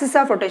 ஆக்சிஸ்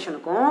ஆஃப்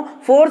ரொட்டேஷனுக்கும்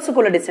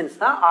ஃபோர்ஸுக்குள்ள டிஸ்டன்ஸ்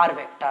தான் R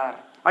vector.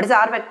 What is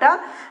R vector?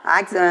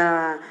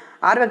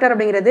 R vector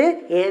அப்படிங்கிறது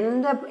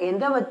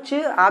எந்த வச்சு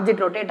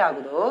ஆப்ஜெக்ட் ரொட்டேட்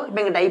ஆகுதோ, இப்போ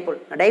எங்கள்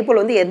டைபோல்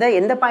வந்து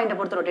எந்த பாயிண்ட்டை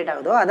பொறுத்து ரொட்டேட்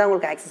ஆகுதோ அதான்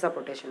உங்களுக்கு ஆக்சிஸ் ஆஃப்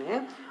ரொட்டேஷனு.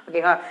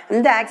 ஓகேவா?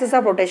 இந்த ஆக்சிஸ்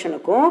ஆஃப்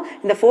ரொட்டேஷனுக்கும்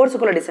இந்த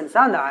ஃபோர்ஸுக்குள்ள டிஸ்டன்ஸ்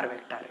தான் அந்த ஆர்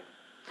வெக்டார்.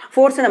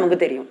 ஃபோர்ஸ்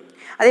நமக்கு தெரியும்.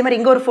 அதே மாதிரி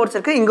இங்கே ஒரு ஃபோர்ஸ்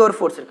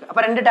இருக்குது,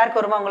 அப்போ ரெண்டு டார்க்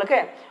வருமா உங்களுக்கு?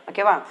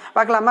 ஓகேவா?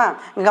 பார்க்கலாமா?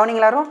 இங்கே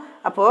கவனிங்களாரும்.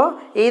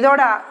 அப்போது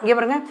இதோட இங்கே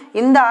பாருங்க,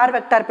 இந்த ஆர்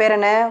வெக்டார் பேர்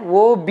என்ன?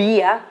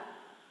 ஓபியா?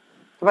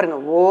 பாருங்க,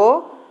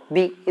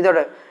 ஓபி. இதோட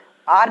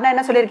ஆர்னா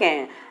என்ன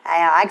சொல்லியிருக்கேன்?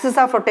 ஆக்சிஸ்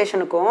ஆஃப்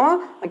ரொட்டேஷனுக்கும்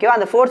ஓகேவா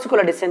அந்த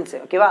ஃபோர்ஸுக்குள்ள டிஸ்டன்ஸ்.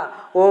 ஓகேவா?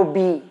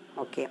 ஓபி.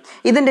 ஓகே,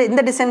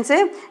 இந்த டிஸ்டன்ஸு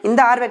இந்த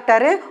ஆர்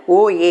வெக்டார்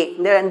ஓஏ.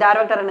 இந்த ஆர்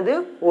வெக்டார் என்னது?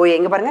 ஓஏ.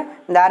 இங்கே பாருங்கள்,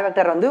 இந்த ஆர்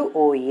வெக்டார் வந்து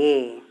ஓஏ.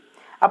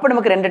 அப்போ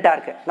நமக்கு ரெண்டு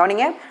டார்க்கு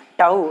கவனிங்க.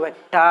 Tau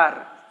vector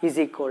is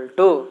equal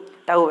to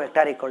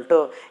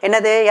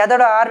என்னது?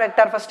 எதோட ஆர்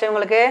வெக்டார்?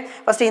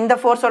 ஃபர்ஸ்ட் இந்த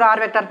ஃபோர்ஸோட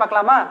ஆர் வெக்டார்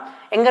பார்க்கலாமா?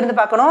 எங்கேருந்து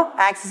பார்க்கணும்?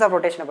 ஆக்சிஸ் ஆஃப்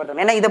ரொட்டேஷனை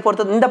பொறுத்தவரை. ஏன்னா இதை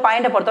பொறுத்து இந்த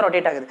பாயிண்ட்டை பொறுத்த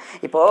ரொட்டேட் ஆகுது.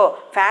 இப்போது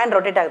ஃபேன்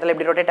ரொட்டேட் ஆகுதுல,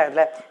 இப்படி ரொட்டேட்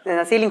ஆகுதுல,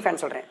 சீலிங்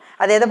ஃபேன் சொல்கிறேன்.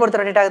 அது எதை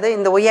பொறுத்து ரொட்டேட் ஆகுது?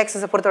 இந்த ஒய்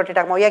ஆக்சிஸை பொறுத்து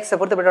ரொட்டேட் ஆகுமா? ஒய் ஆக்சிஸை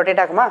பொறுத்து இப்படி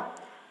ரொட்டேட் ஆகுமா?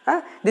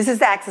 This is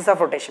the axis of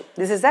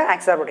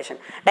rotation.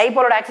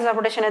 டைபோலோட axis of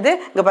rotation எது?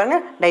 இங்கே பாருங்க,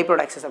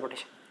 டைபோலோட ஆக்சிஸ் ஆஃப்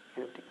ரொட்டேஷன்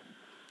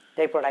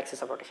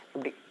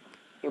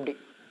இப்படி.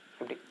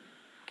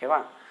 ஓகேவா?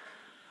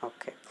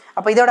 ஓகே,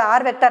 அப்போ இதோட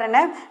ஆர் வெக்டார் என்ன?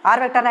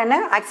 ஆர் வெக்டார்னா என்ன?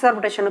 ஆக்சிஸ் ஆஃப்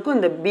ரொட்டேஷனுக்கும்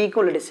இந்த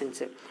பிக்கும் உள்ள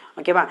டிஸ்டன்ஸு.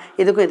 ஓகேவா?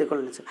 இதுக்கும்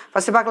உள்ள டிஸ்டன்ஸ்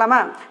ஃபஸ்ட்டு பார்க்கலாமா?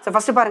 ஸோ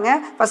ஃபஸ்ட்டு பாருங்கள்,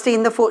 ஃபஸ்ட்டு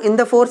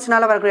இந்த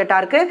ஃபோர்ஸ்னால வரக்கூடிய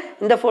டார்க்கு,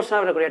 இந்த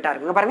ஃபோர்ஸ்னால வரக்கூடிய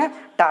டார்க்கு. இங்கே பாருங்கள்,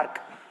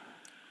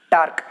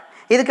 டார்க்.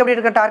 இதுக்கு எப்படி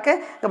இருக்க டார்க்கு?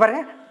 இங்கே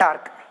பாருங்கள்,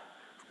 டார்க்.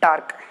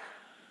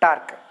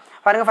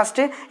 பாருங்கள்,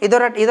 ஃபஸ்ட்டு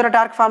இதோட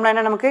டார்க் ஃபார்முலா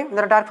என்ன நமக்கு?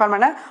 இதோட டார்க் ஃபார்முலா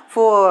என்ன?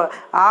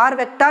 R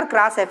vector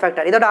cross F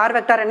vector. இதோட ஆர்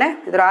வெக்டார் என்ன?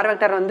 இதோட ஆர்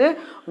வெக்டார் வந்து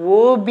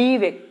OP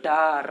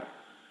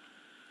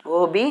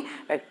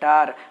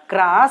vector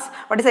cross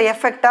what is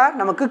F vector?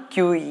 நமக்கு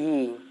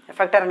QE.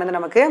 எஃப் வெக்டார் என்னது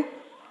நமக்கு?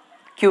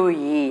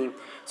 QE.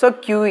 So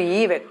QE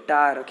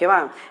vector. ஓகேவா?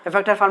 எஃப்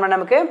வெக்டார் ஃபார்முலா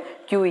நமக்கு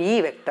QE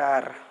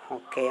வெக்டார்.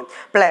 ஓகே,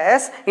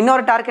 ப்ளஸ்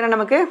இன்னொரு டார்க் என்ன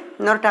நமக்கு?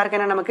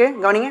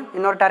 கவனிங்க,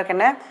 இன்னொரு டார்க்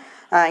என்ன?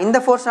 இந்த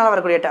ஃபோர்ஸ்னால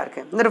வரக்கூடிய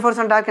டார்க்கு. இந்த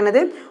ஃபோர்ஸ்னால டார்க்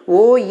என்னது?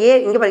 OA.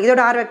 இங்கே பாருங்க,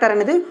 இதோட ஆர் வெக்டார்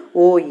என்னது?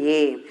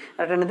 OA.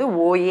 என்னது?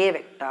 OA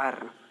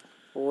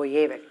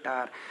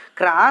vector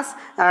cross.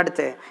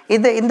 அடுத்து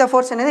இந்த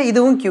ஃபோர்ஸ் என்னது?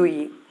 இதுவும்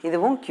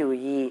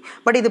QE.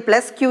 பட் இது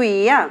ப்ளஸ்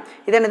QEயா?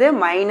 இது என்னது?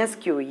 Minus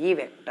QE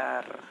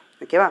vector.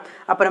 ஓகேவா?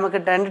 அப்போ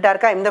நமக்கு ரெண்டு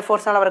டார்க்கா இந்த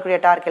ஃபோர்ஸ்னால வரக்கூடிய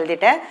டார்க்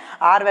எழுதிட்டேன்.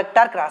 R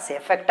vector cross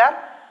F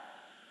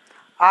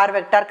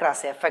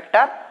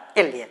vector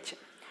எழுதியாச்சு.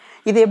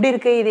 இது எப்படி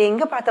இருக்குது? இது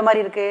எங்கே பார்த்த மாதிரி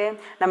இருக்குது?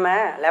 நம்ம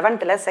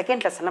 11th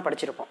செகண்ட் லெசனில்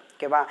படிச்சிருப்போம்.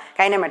 ஓகேவா?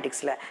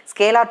 கைனமேட்டிக்ஸில்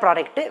ஸ்கேலார்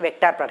ப்ராடக்ட்டு,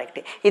 வெக்டார்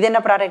ப்ராடக்ட்டு. இது என்ன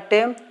product?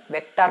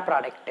 Vector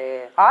product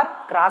R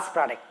cross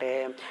product.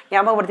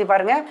 ஞாபகப்படுத்தி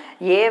பாருங்கள்.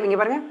 இங்கே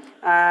பாருங்கள்,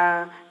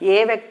 ஏ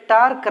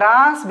வெக்டார்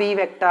கிராஸ் பி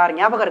வெக்டார்.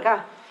 ஞாபகம் இருக்கா?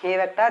 A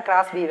vector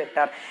cross B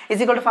vector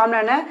is equal to formula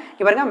என்ன?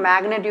 இங்க பாருங்க,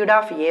 magnitude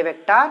of A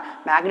vector,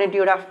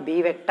 magnitude of B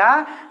vector.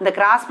 இந்த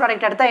கிராஸ்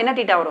ப்ராடக்ட் எடுத்தா என்ன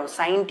தீட்டா வரும்?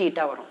 sin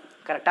தீட்டா வரும்.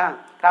 கரெக்டா?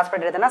 கிராஸ்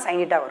ப்ராடக்ட் எடுத்தா sin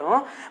தீட்டா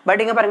வரும்.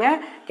 பட் இங்க பாருங்க,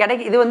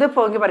 இது வந்து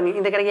இப்போ இங்க பாருங்க,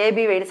 இந்த கிடைக்க AB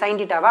sin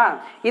தீட்டாவா?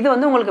 இது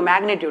வந்து உங்களுக்கு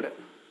மேக்னிடியூட்.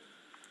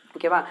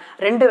 ஓகேவா?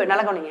 ரெண்டு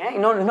நல்லா கவனிங்க,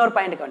 இன்னொரு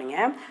பாயிண்ட் கவனிங்க.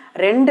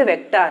 ரெண்டு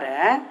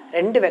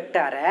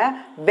வெக்டாரை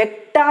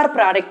வெக்டார்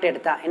ப்ராடக்ட்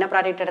எடுத்தா, என்ன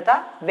ப்ராடக்ட் எடுத்தா?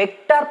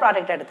 வெக்டார்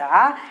ப்ராடக்ட் எடுத்தா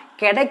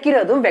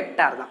கிடைக்கிறதும்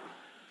வெக்டார் தான்.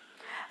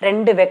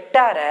 ரெண்டு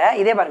வெக்டாரை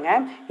இதே பாருங்க,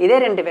 இதே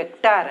ரெண்டு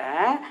வெக்டாரை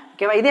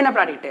ஓகேவா, இது என்ன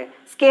ப்ராடக்ட்?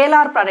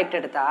 ஸ்கேலார் ப்ராடக்ட்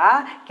எடுத்தா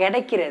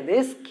கிடைக்கிறது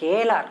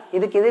ஸ்கேலார்.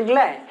 இதுக்கு இது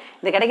இருக்குல்ல,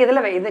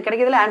 இது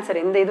கிடைக்கிறதுல ஆன்சர்.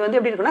 இது வந்து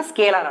எப்படி இருக்குன்னா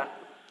ஸ்கேலாரா.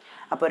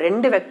 அப்போ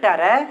ரெண்டு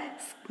வெக்டாரை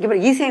இப்போ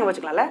ஈஸியாக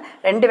வச்சுக்கலாம்ல,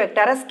 ரெண்டு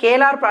வெக்டாரை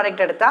ஸ்கேலார்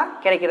ப்ராடக்ட் எடுத்தால்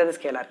கிடைக்கிறது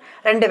ஸ்கேலார்,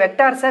 ரெண்டு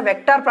வெக்டார்ஸை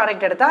வெக்டார்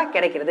ப்ராடக்ட் எடுத்தால்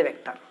கிடைக்கிறது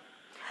வெக்டார்.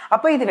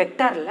 அப்போ இது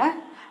வெக்டார் இல்லை,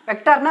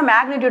 வெக்டார்னா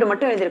மேக்னிடியூடு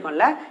மட்டும்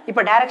எழுதியிருக்கோம்ல.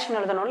 இப்போ டைரக்ஷன்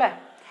எழுதணும்ல.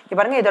 இப்போ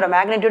பாருங்க, இதோட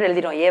magnitude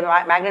எழுதிடும், A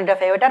magnitude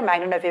of A vector,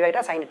 magnitude of A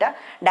vector sine theta.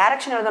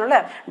 Direction எழுதணும்ல,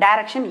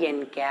 direction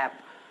N gap.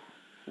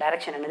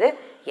 Direction என்னது?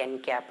 என்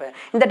கேப்.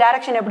 இந்த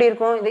டைரக்ஷன் எப்படி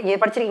இருக்கும்? இது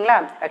படிச்சிருக்கீங்களா?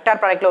 வெக்டார்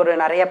ப்ராடக்ட்ல ஒரு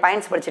நிறைய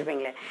பாயிண்ட்ஸ்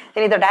படிச்சிருப்பீங்களே.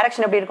 சரி, இந்த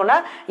டைரக்ஷன் எப்படி இருக்கும்னா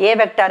ஏ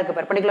வெக்டாருக்கு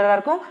பெர்பெண்டிகுலரா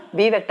இருக்கும்,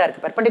 பி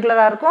வெக்டாருக்கு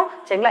பெர்பெண்டிகுலரா இருக்கும்.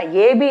 சரிங்களா?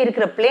 ஏபி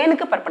இருக்கிற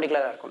பிளேனுக்கு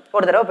பெர்பெண்டிகுலரா இருக்கும்.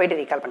 ஒரு தடவை போயிட்டு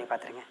ரீகால் பண்ணி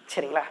பார்த்துருங்க.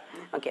 சரிங்களா?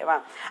 ஓகேவா?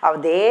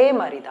 அதே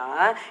மாதிரி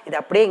தான் இது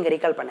அப்படியே இங்கே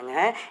ரீகால் பண்ணுங்க.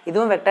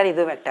 இதுவும் வெக்டார்,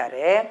 இதுவும்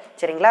வெக்டாரு.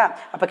 சரிங்களா?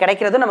 அப்போ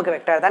கிடைக்கிறதும் நமக்கு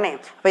வெக்டார் தானே.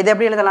 அப்போ இது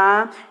எப்படி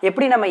எழுதலாம்?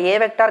 எப்படி நம்ம ஏ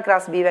வெக்டார்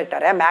கிராஸ் பி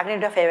வெக்டாரை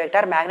magnitude of A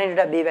vector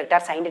magnitude of B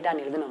vector sign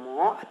தீட்டான்னு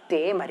எழுதணுமோ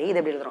அதே மாதிரி இது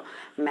எப்படி எழுதுறோம்?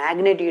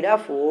 Magnitude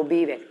of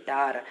OP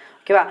vector.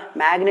 ஓகேவா?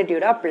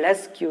 Magnitude of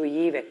plus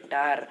QE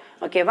vector.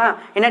 ஓகேவா?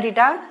 என்ன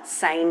தீட்டா?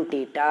 Sine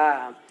theta.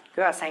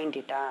 ஓகேவா? Sine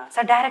theta.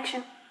 சார்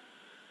டைரக்ஷன்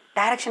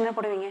என்ன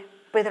போடுவீங்க?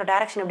 இப்போ இதோட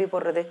டைரக்ஷன் எப்படி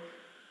போடுறது?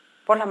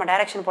 போடலாமா?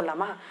 டைரக்ஷன்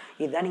போடலாமா?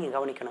 இதுதான் நீங்கள்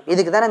கவனிக்கணும்.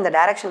 இதுக்கு தான் இந்த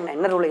டைரக்ஷன்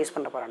என்ன ரூலை யூஸ்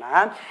பண்ண போகிறேன்னா,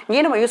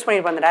 ஏன் நம்ம யூஸ்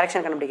பண்ணியிருப்போம் அந்த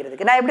டைரக்ஷன்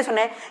கண்டுபிடிக்கிறதுக்கு. நான் எப்படி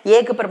சொன்னேன்?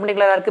 ஏக்கு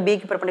பெர்பெண்டிகுலராக இருக்குது,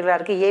 பிக்கு பெர்பெண்டிகுலராக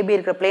இருக்குது, ஏபி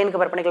இருக்கிற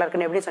பிளேனுக்கு பெர்பெண்டிகுலராக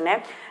இருக்குன்னு எப்படி சொன்னேன்?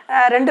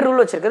 ரெண்டு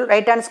ரூல் வச்சிருக்கு.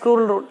 ரைட் ஹேண்ட்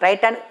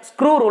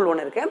ஸ்க்ரூ ரூல்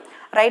ஒன்று இருக்குது,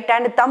 ரைட்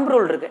ஹேண்டு தம்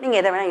ரூல் இருக்குது.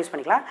 நீங்கள் எதை வேணால் யூஸ்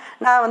பண்ணிக்கலாம்.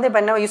 நான் வந்து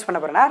இப்போ என்ன யூஸ் பண்ண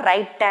போகிறேன்னா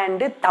ரைட்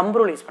ஹேண்டு தம்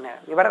ரூல் யூஸ்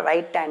பண்ணேன். இவரை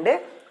ரைட் ஹேண்டு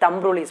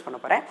தம் ரூல் யூஸ் பண்ண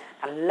போகிறேன்.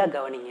 நல்லா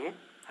கவனிங்க.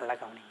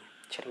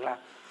 சரிங்களா?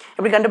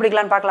 எப்படி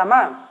கண்டுபிடிக்கலான்னு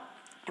பார்க்கலாமா?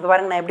 இப்போ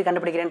பாருங்க, நான் எப்படி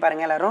கண்டுபிடிக்கிறேன்னு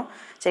பாருங்கள் எல்லாரும்.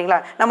 சரிங்களா?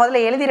 நான் முதல்ல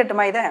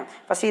எழுதிடட்டுமா? இதை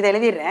ஃபஸ்ட் இதை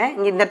எழுதிடுறேன்.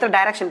 இங்கே இந்த இடத்துல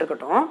டைரக்ஷன்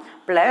இருக்கட்டும்.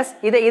 ப்ளஸ்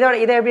இதை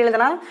எப்படி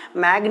எழுதுனா?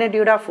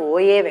 Magnitude of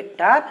OA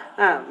vector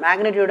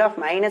magnitude of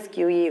minus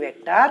QE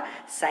vector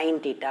sine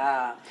theta.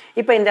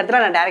 இப்போ இந்த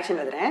இடத்துல நான்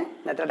டைரக்ஷன்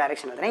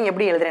எழுதுறேன்.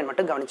 எப்படி எழுதுறேன்னு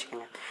மட்டும்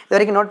கவனிச்சுக்கோங்க. இது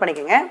வரைக்கும் நோட்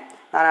பண்ணிக்கோங்க.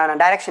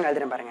 நான் டைரக்ஷன்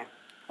எழுதுறேன் பாருங்கள்.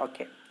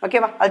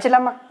 ஓகேவா?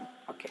 அழிச்சிடலாமா?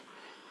 ஓகே.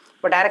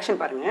 இப்போ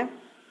டைரக்ஷன் பாருங்கள்.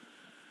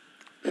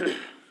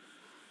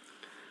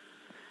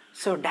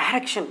 ஸோ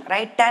டைரக்ஷன்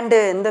ரைட் ஹேண்டு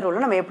இந்த ரூலை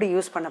நம்ம எப்படி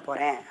யூஸ் பண்ண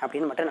போகிறேன்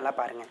அப்படின்னு மட்டும் நல்லா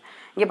பாருங்கள்.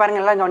 இங்கே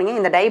பாருங்கள், எல்லாம் கவனிங்க.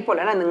 இந்த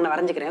டைப்போலை நான் இங்கே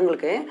வரைஞ்சிக்கிறேன்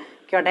உங்களுக்கு.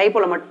 ஓகேவா?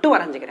 டைப்போலை மட்டும்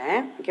வரைஞ்சிக்கிறேன்.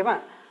 ஓகேவா?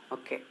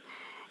 ஓகே.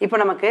 இப்போ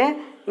நமக்கு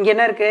இங்கே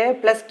என்ன இருக்குது?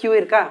 ப்ளஸ் கியூ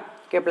இருக்கா?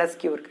 ஓகே, ப்ளஸ்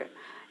கியூ இருக்குது.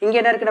 இங்கே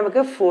என்ன இருக்குது?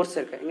 நமக்கு ஃபோர்ஸ்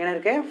இருக்குது. இங்கே என்ன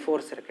இருக்குது?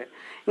 ஃபோர்ஸ் இருக்குது.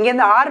 இங்கே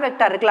இந்த ஆர்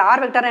வெக்டார் இருக்குல்ல,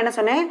 ஆர் வெக்டார் என்ன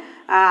சொன்னேன்?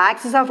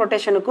 ஆக்சிஸ் ஆஃப்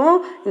ரொட்டேஷனுக்கும்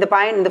இந்த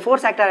பாயிண்ட் இந்த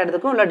ஃபோர்ஸ் ஆக்டார்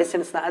எடுத்துக்கும் உள்ள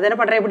டிஸ்டன்ஸ் தான். அது என்ன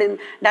பண்ணுறேன்? இப்படி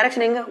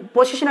டைரக்ஷன் எங்கே?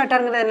 பொசிஷன்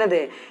வெக்டாருங்கிறது என்னது?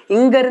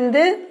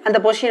 இங்கேருந்து அந்த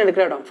பொசிஷன்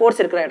இருக்கிற இடம்,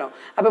 ஃபோர்ஸ் இருக்கிற இடம்.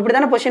 அப்போ இப்படி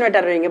தானே பொசிஷன்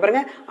வெக்டார். இங்கே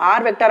பாருங்கள்,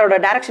 ஆர்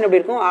வெக்டாரோட டைரக்ஷன்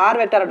எப்படி இருக்கும்?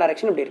 ஆர் வெக்டாரோட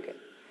டைரக்ஷன் இப்படி இருக்குது.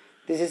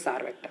 This is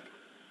R vector.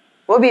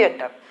 OP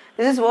vector.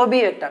 This is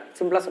OP vector.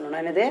 சிம்பிளாக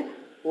சொல்லணும்னா என்னது?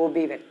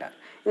 OP vector.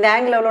 இந்த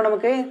ஆங்கிள் எவ்வளோ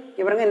நமக்கு?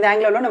 பாருங்க, இந்த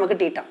ஆங்கிள் எவ்வளோ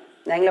நமக்கு? டீட்டா.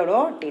 இந்த ஆங்கிள் எவ்வளோ?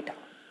 டீட்டா.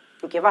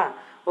 ஓகேவா?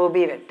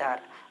 OP vector.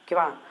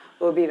 ஓகேவா?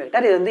 OP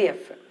vector. இது வந்து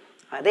எஃப்.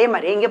 அதே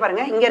மாதிரி இங்கே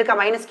பாருங்கள், இங்கே இருக்க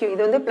மைனஸ் கியூ,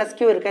 இது வந்து ப்ளஸ்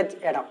கியூ இருக்க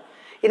இடம்,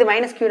 இது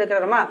மைனஸ் கியூ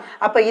இருக்கிறமா.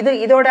 அப்போ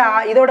இதோட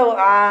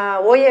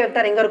ஓஏ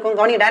வெக்டார் எங்கே இருக்கும்?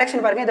 கவனிங்க,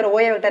 டைரக்ஷன் பாருங்கள். இதோட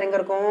ஓஏ வெக்டார் எங்கே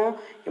இருக்கும்?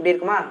 இப்படி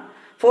இருக்குமா?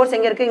 ஃபோர்ஸ்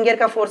எங்கே இருக்குது? இங்கே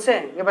இருக்கா ஃபோர்ஸு?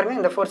 இங்கே பாருங்கள்,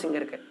 இந்த ஃபோர்ஸ் இங்கே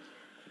இருக்குது.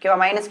 ஓகேவா?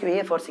 மைனஸ்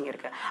கியூஏ ஃபோர்ஸ் இங்கே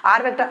இருக்குது.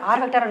 ஆர்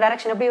வெக்டார்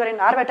டைரக்ஷன் எப்படி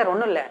வரையணும்? ஆர் வெக்டார்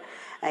ஒன்றும் இல்லை,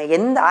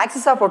 எந்த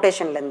ஆக்சிஸ் ஆஃப்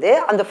ரொட்டேஷன்லேருந்து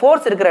அந்த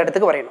ஃபோர்ஸ் இருக்கிற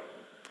இடத்துக்கு வரையணும்.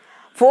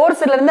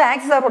 ஃபோர்ஸ்லேருந்து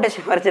axis of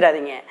rotation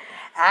வரைச்சிடாதீங்க,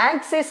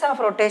 axis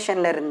of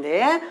ரொட்டேஷன்லேருந்து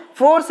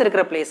force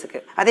இருக்கிற பிளேஸுக்கு.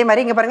 அதே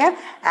மாதிரி இங்கே பாருங்கள்,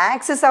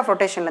 ஆக்சிஸ் ஆஃப்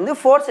ரொட்டேஷன்லேருந்து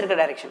ஃபோர்ஸ் இருக்கிற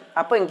டைரக்ஷன்.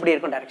 அப்போ இப்படி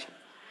இருக்கும் direction.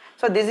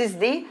 So this is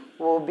the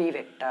OP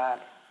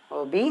vector.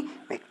 OP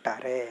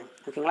vector.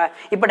 ஓகேங்களா?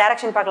 இப்போ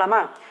டைரக்ஷன் பார்க்கலாமா?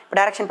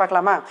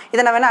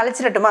 இதை நான் வேணால்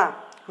அழிச்சிடட்டுமா?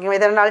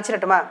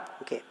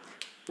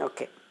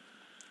 ஓகே,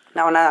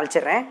 நான் ஒன்றா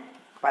அழிச்சிடுறேன்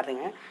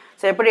பாருங்க.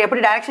 ஸோ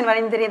எப்படி டைரக்ஷன்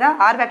வரையும் தெரியுதா?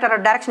 ஆர்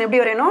வெக்டாரோட டைரக்ஷன்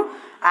எப்படி வரையணும்?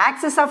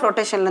 ஆக்சிஸ் ஆஃப்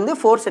ரொட்டேஷன்லேருந்து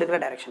ஃபோர்ஸ் இருக்கிற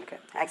டைரக்ஷனுக்கு.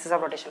 ஆக்சிஸ்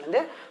ஆஃப்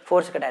ரொட்டேஷன்லேருந்து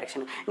ஃபோர்ஸ் இருக்கிற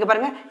டைரக்ஷன். இங்கே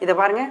பாருங்கள், இதை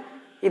பாருங்கள்,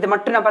 இது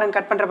மட்டும் நான் பாருங்கள்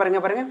கட் பண்ணுற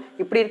பாருங்கள்.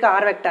 இப்படி இருக்க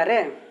ஆர் வெக்டாரு.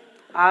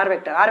 ஆர்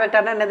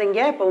வெக்டார்னா என்னது?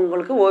 இங்கே இப்போ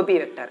உங்களுக்கு ஓபி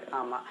வெக்டார்.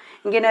 ஆமாம்,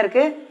 இங்கே என்ன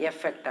இருக்குது?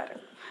 F vector.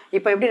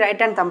 இப்போ எப்படி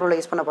ரைட் ஹேண்ட் தம் ரூலை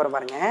யூஸ் பண்ண போகிறோம்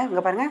பாருங்கள்.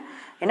 இங்கே பாருங்கள்,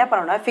 என்ன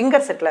பண்ணணும்னா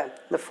ஃபிங்கர்ஸ் இருக்குல்ல,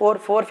 இந்த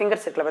ஃபோர்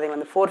ஃபிங்கர்ஸ் இருக்குல்ல பார்த்தீங்களா?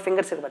 இந்த 4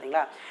 ஃபிங்கர்ஸ் இருக்குது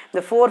பார்த்தீங்களா?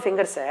 இந்த 4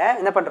 ஃபிங்கர்ஸை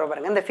என்ன பண்ணுறோம்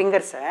பாருங்கள், இந்த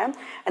ஃபிங்கர்ஸை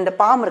இந்த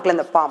பாம் இருக்குல்ல,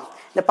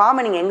 இந்த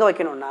பாமை நீங்கள் எங்கே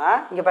வைக்கணும்னா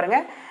இங்கே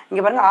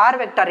பாருங்கள் ஆர்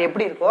வெக்டார்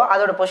எப்படி இருக்கோ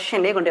அதோட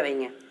பொசிஷன்லேயே கொண்டு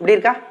வைங்க. இப்படி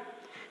இருக்கா?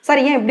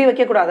 சார் ஏன் இப்படி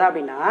வைக்கக்கூடாதா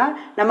அப்படின்னா,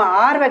 நம்ம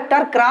R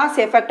vector cross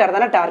F vector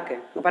தானே டார்க்கு.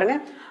 இங்கே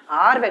பாருங்கள்,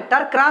 R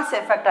vector cross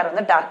F vector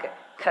வந்து டார்க்கு.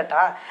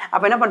 கரெக்டா?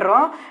 அப்போ என்ன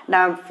பண்ணுறோம்,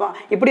 நான்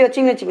இப்படி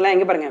வச்சிங்களேன்,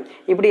 இங்கே பாருங்கள்,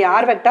 இப்படி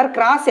R vector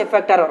cross F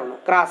vector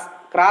வரணும்.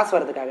 கிராஸ்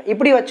வரதுக்காக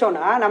இப்படி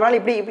வச்சோன்னா நம்மளால்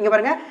இங்கே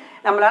பாருங்கள்,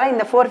 நம்மளால்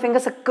இந்த 4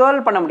 ஃபிங்கர்ஸை கேர்ள்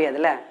பண்ண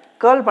முடியாதுல்ல.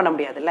 கேர்ள் பண்ண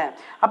முடியாதுல்ல.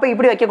 அப்போ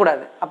இப்படி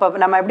வைக்கக்கூடாது. அப்போ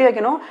நம்ம எப்படி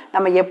வைக்கணும்,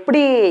 நம்ம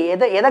எப்படி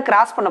எதை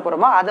கிராஸ் பண்ண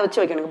போகிறோமோ அதை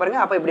வச்சு வைக்கணும்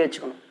பாருங்கள். அப்போ இப்படி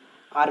வச்சுக்கணும்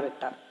ஆர்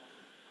வெக்டார்.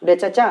 இப்படி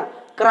வச்சாச்சா,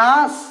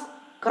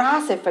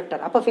 கிராஸ் எஃப்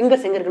வெக்டார். அப்போ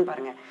ஃபிங்கர்ஸ் எங்கே இருக்குன்னு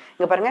பாருங்கள்.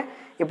 இங்கே பாருங்கள்,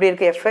 இப்படி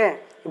இருக்கு எஃப்,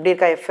 இப்படி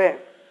இருக்கா எஃப்,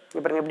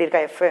 இங்கே பாருங்கள் இப்படி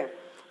இருக்கா எஃப்,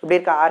 இப்படி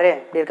இருக்கா ஆறு,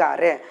 இப்படி இருக்கா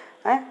ஆறு,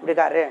 இப்படி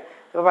இருக்கா ஆறு.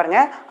 இப்போ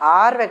பாருங்கள்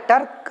ஆர்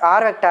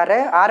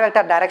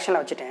வெக்டார் டைரக்ஷனில்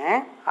வச்சுட்டேன்.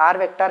 ஆர்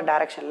வெக்டார்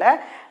டைரக்ஷனில்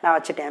நான்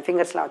வச்சுட்டேன்,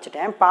 ஃபிங்கர்ஸ்லாம்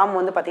வச்சுட்டேன். பாம்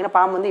வந்து பார்த்தீங்கன்னா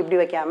பாம் வந்து இப்படி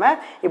வைக்காமல்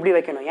இப்படி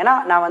வைக்கணும். ஏன்னா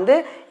நான் வந்து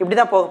இப்படி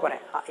தான் போக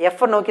போகிறேன்,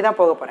 எஃப்ஐ நோக்கி தான்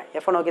போக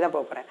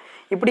போகிறேன்.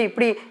 இப்படி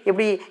இப்படி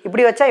இப்படி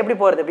இப்படி வச்சா எப்படி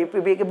போகிறது,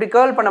 இப்படி இப்படி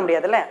கேர்ள் பண்ண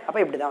முடியாதுல்ல. அப்போ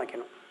இப்படி தான்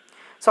வைக்கணும்.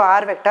 So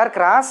R vector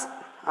cross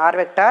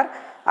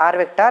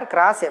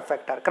F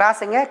vector.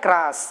 Cross எங்கே,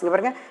 கிராஸ் இங்கே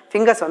பாருங்கள்,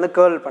 ஃபிங்கர்ஸ் வந்து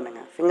கேர்ள்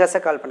பண்ணுங்கள், ஃபிங்கர்ஸை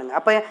கேர்ள் பண்ணுங்கள்.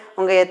 அப்போ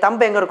உங்கள்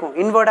தம்பு எங்கே இருக்கும்,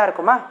 இன்வர்டாக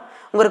இருக்குமா?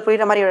 உங்களுக்கு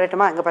புரியுற மாதிரி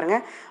விடட்டுமா? இங்கே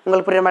பாருங்கள்,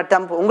 உங்களுக்கு புரியுற மாதிரி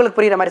தம்பு உங்களுக்கு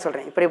புரியுற மாதிரி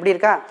சொல்கிறேன். இப்போ எப்படி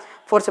இருக்கா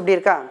ஃபோர்ஸ், எப்படி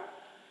இருக்கா,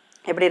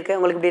 எப்படி இருக்குது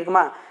உங்களுக்கு இப்படி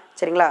இருக்குமா?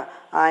 சரிங்களா,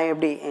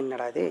 எப்படி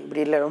என்னடா இது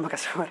இப்படி இல்லை, ரொம்ப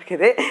கஷ்டமாக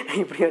இருக்குது,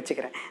 இப்படி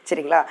வச்சுக்கிறேன்.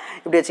 சரிங்களா,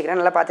 இப்படி வச்சுக்கிறேன்,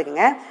 நல்லா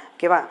பார்த்துக்குங்க.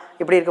 ஓகேவா,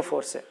 இப்படி இருக்குது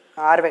ஃபோர்ஸு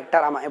ஆர்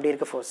வெக்டார். ஆமாம், எப்படி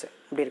இருக்குது ஃபோர்ஸு,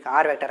 இப்படி இருக்குது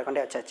ஆர் வெக்டார்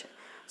கொண்டே வச்சாச்சு.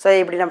 ஸோ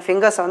இப்படி நம்ம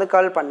ஃபிங்கர்ஸை வந்து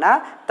கேர்ள்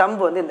பண்ணால்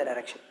தம்பு வந்து இந்த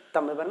டைரக்ஷன்,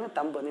 தம்பு பாருங்கள்,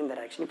 தம்பு வந்து இந்த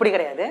டைரக்ஷன், இப்படி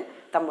கிடையாது,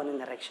 தம்பு வந்து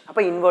இந்த டைரக்ஷன்.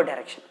 அப்போ இன்வர்ட்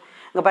டைரக்ஷன்.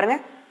 இங்கே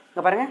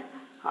பாருங்கள்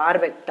R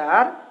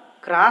vector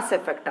cross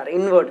F vector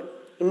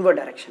inward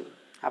direction.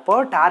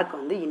 அப்போது டார்க்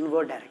வந்து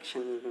இன்வர்ட்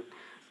டைரக்ஷனு.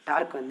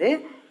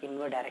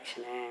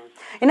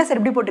 என்ன சார்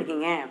இப்படி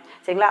போட்டிருக்கீங்க?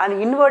 சரிங்களா, அந்த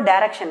இன்வர்ட்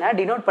டைரக்ஷனை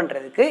டினோட்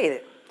பண்ணுறதுக்கு இது.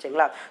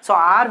 சரிங்களா, so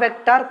R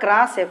vector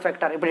cross F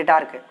vector, இப்படி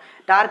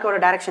டார்க்கோட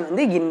டைரக்ஷன்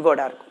வந்து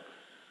இன்வர்டாக இருக்கும்.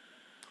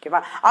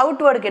 ஓகேவா,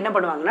 அவுட்வேர்டுக்கு என்ன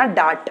பண்ணுவாங்கன்னா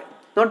டாட்.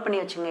 நோட் பண்ணி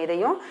வச்சுங்க.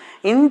 இதையும்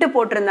இன்ட்டு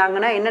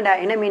போட்டிருந்தாங்கன்னா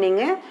என்ன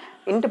meaning,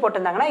 into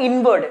போட்டிருந்தாங்கன்னா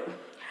inward,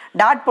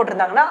 dot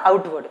போட்டிருந்தாங்கன்னா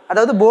outward,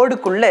 அதாவது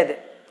போர்டுக்குள்ளே.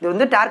 இது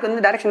வந்து டார்க்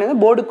வந்து டைரக்ஷன்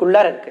வந்து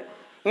போர்டுக்குள்ளார இருக்குது,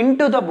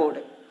 இன்டு த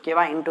போர்டு.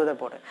 ஓகேவா, இன்டு த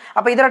போர்டு.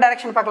 அப்போ இதோட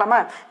டைரக்ஷன் பார்க்கலாமா?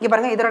 இங்கே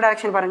பாருங்கள், இதோட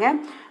டைரக்ஷன் பாருங்கள்.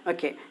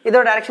 ஓகே,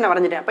 இதோட டைரக்ஷனை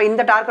வரைஞ்சிட்டேன். அப்போ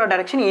இந்த டார்க்கோட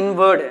டைரக்ஷன்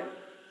இன்வேர்டு,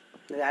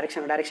 இந்த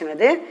டைரக்ஷன்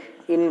அது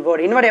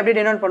இன்வேர்டு எப்படி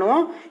டினோட்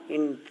பண்ணுவோம்,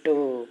 இன்டு.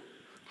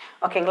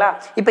 ஓகேங்களா,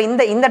 இப்போ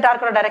இந்த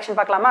டார்க்கோட டைரக்ஷன்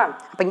பார்க்கலாமா?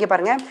 அப்போ இங்கே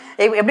பாருங்கள்,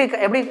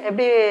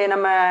 எப்படி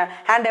நம்ம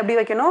ஹேண்ட் எப்படி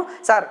வைக்கணும்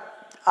சார்,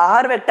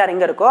 ஆர் வெக்டார்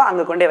எங்கே இருக்கோ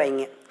அங்கே கொண்டே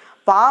வைங்க.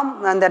 பாம்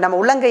அந்த நம்ம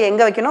உள்ளங்கை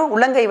எங்கே வைக்கணும்,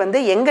 உள்ளங்கை வந்து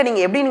எங்கே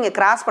நீங்கள்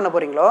கிராஸ் பண்ண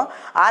போகிறீங்களோ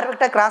ஆர்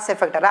வெக்டார் கிராஸ்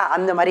எஃப் வெக்டாரா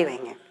அந்த மாதிரி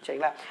வைங்க.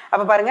 சரிங்களா,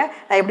 அப்போ பாருங்கள்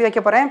நான் எப்படி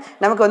வைக்க போகிறேன்.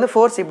 நமக்கு வந்து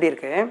ஃபோர்ஸ் இப்படி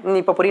இருக்குது,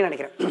 இப்போ புரியும்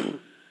நினைக்கிறேன்.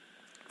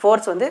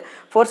 ஃபோர்ஸ்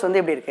வந்து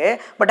இப்படி இருக்குது.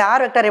 பட்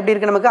ஆர் வெக்டார் எப்படி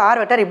இருக்குது, நமக்கு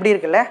ஆர் வெக்டார் இப்படி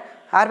இருக்குல்ல,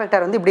 ஆர்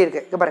வெக்டார் வந்து இப்படி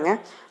இருக்குது. இங்கே பாருங்கள்,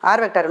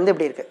 ஆர் வெக்டார் வந்து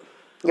இப்படி இருக்குது.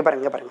 இங்கே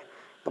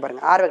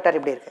பாருங்கள் ஆர் வெக்டார்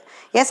இப்படி இருக்குது.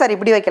 ஏன் சார்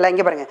இப்படி வைக்கல?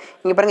 இங்கே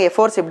பாருங்கள்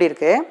ஃபோர்ஸ் இப்படி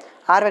இருக்குது,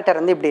 ஆர் வெக்டார்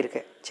வந்து இப்படி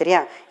இருக்குது. சரியா,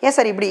 ஏன்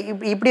சார்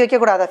இப்படி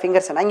வைக்கக்கூடாதா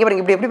ஃபிங்கர்ஸ்? இங்கே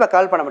பாருங்கள், இப்படி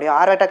கால் பண்ண முடியும்,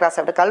 ஆர் வெக்டார் கிராஸ்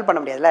வெக்டார் கால் பண்ண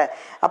முடியாதுல்ல.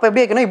 அப்போ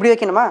எப்படி வைக்கணும், இப்படி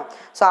வைக்கணுமா?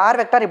 ஸோ ஆர்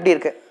வெக்டார் இப்படி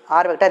இருக்குது,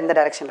 ஆர் வெக்டார் இந்த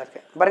டைரக்ஷனில்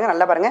இருக்குது. பாருங்கள்,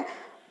 நல்லா பாருங்கள்.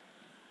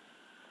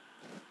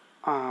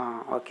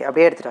 ஓகே,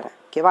 அப்படியே எடுத்துகிட்டு வரேன்.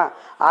 ஓகேவா,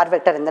 ஆர்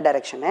வெக்டார் இந்த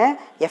டைரக்ஷனு,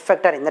 எஃப்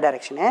வெக்டார் இந்த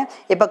டைரக்ஷனு.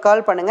 இப்போ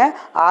கால் பண்ணுங்கள்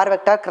R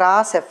vector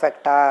cross F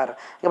vector.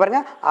 இங்கே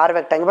பாருங்கள் ஆர்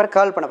வெக்டார், இங்கே பாருங்கள்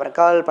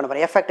கேர்ள் பண்ண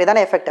போகிறேன். எஃப் வெக்டார்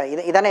இதானே எஃப் வெக்டார்,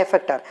 இதானே F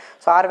vector.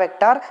 So R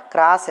vector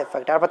cross F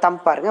vector. அப்போ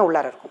தம்பு பாருங்கள்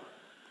உள்ளார இருக்கும்,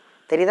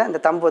 தெரியுதா?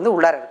 இந்த தம்பு வந்து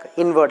உள்ளார இருக்குது,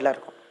 இன்வேர்டில்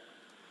இருக்கும்.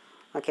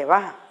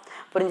 ஓகேவா,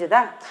 புரிஞ்சுதா?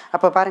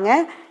 அப்போ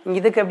பாருங்கள்,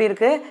 இதுக்கு எப்படி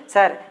இருக்குது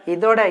சார்,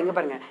 இங்கே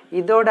பாருங்கள்,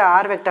 இதோட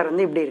ஆர் வெக்டார்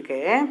வந்து இப்படி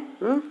இருக்குது.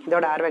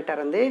 இதோட ஆர்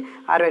வெக்டார்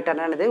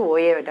என்னது,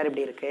 ஓஏ வெக்டார்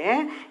இப்படி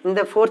இருக்குது.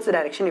 இந்த ஃபோர்ஸ்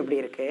டைரக்ஷன் இப்படி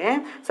இருக்குது.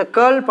 ஸோ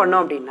கேர்ள்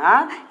பண்ணோம் அப்படின்னா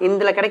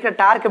இதில் கிடைக்கிற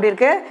டார்க் எப்படி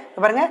இருக்குது,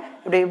 இங்கே பாருங்கள்,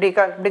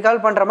 இப்படி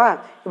கேர்ள் பண்ணுறோமா,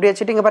 இப்படி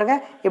வச்சுட்டு இங்கே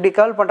பாருங்கள் இப்படி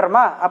கேர்ள்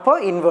பண்ணுறோமா,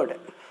 அப்போது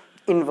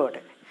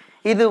இன்வேர்டு,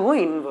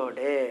 இதுவும்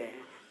இன்வேர்டு,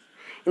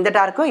 இந்த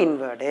டார்க்கும்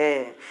இன்வேர்டு,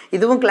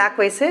 இதுவும் கிளாக்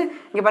வைஸு.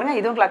 இங்கே பாருங்கள்,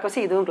 இதுவும் கிளாக்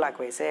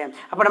வைஸு.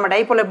 அப்போ நம்ம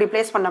டைபோல் எப்படி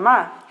ப்ளேஸ் பண்ணோமா,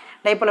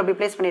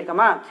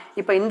 பண்ணியிருக்கோமா?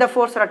 இப்போ இந்த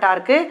ஃபோர்ஸோட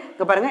டார்க்கு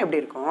இங்கே பாருங்கள் எப்படி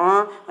இருக்கும்.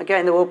 ஓகே,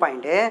 இந்த ஓ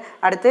பாயிண்ட்டு.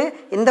 அடுத்து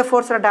இந்த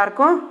ஃபோர்ஸோட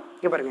டார்க்கும்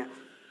இங்கே பாருங்கள்,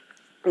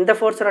 இந்த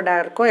ஃபோர்ஸோட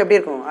டார்க்கும் எப்படி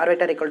இருக்கும், R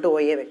vector equal to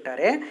OA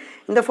vector.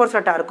 இந்த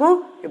ஃபோர்ஸோட டார்க்கும்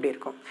எப்படி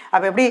இருக்கும்.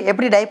 அப்போ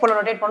எப்படி டைபோல்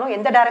ரொட்டேட் பண்ணும்,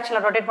 எந்த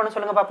டைரக்ஷனில் ரொட்டேட் பண்ணும்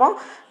சொல்லுங்கள் பார்ப்போம்.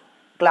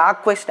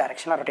 கிளாக் வைஸ்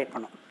டைரக்ஷனில் ரொட்டேட்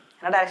பண்ணும்.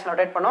 என்ன டைரக்ஷனில்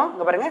ரொட்டேட் பண்ணும்,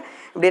 இங்கே பாருங்கள்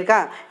இப்படி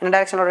இருக்கா, என்ன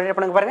டைரக்ஷனில் ரொட்டேட்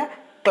பண்ணுங்க பாருங்கள்,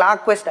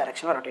 கிளாக் வைஸ்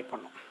டைரக்ஷனில் ரொட்டேட்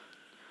பண்ணும்.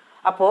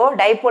 அப்போது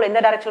டைபோல் எந்த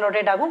டைரக்ஷனில்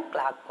ரொட்டேட் ஆகும்,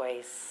 கிளாக்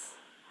வைஸ்.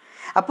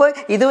 அப்போ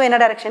இதுவும் என்ன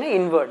டைரக்ஷனு,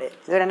 இன்வேர்டு.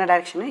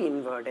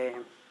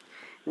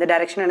 இந்த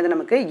டைரக்ஷன் என்னது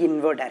நமக்கு,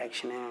 இன்வேர்ட்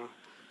டைரக்ஷனு.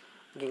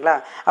 ஓகேங்களா,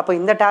 அப்போ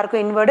இந்த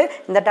டார்க்கும் இன்வேர்டு,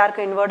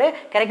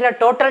 கிடைக்கிற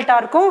டோட்டல்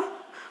டார்க்கும்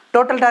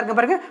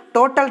பாருங்க,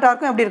 டோட்டல்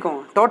டார்க்கும் எப்படி இருக்கும்,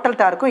 டோட்டல்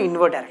டார்க்கும்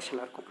இன்வேர்ட்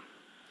டைரக்ஷனில் இருக்கும்.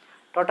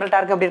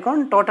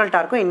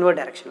 இன்வேர்ட்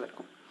டைரக்ஷனில்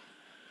இருக்கும்.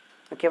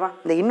 ஓகேவா,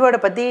 இந்த இன்வேர்டை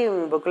பற்றி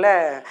புக்கில்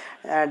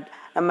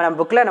நம்ம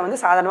புக்கில் வந்து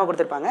சாதாரணமாக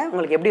கொடுத்துருப்பாங்க.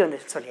 உங்களுக்கு எப்படி வந்து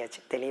சொல்லியாச்சு,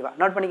 தெளிவாக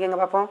நோட் பண்ணிக்கோங்க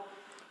பார்ப்போம்.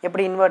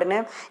 எப்படி இன்வேர்டுன்னு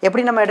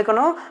எப்படி நம்ம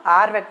எடுக்கணும்,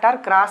 R vector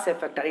cross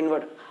F vector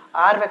inward,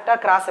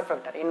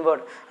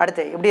 inward.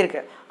 அடுத்து இப்படி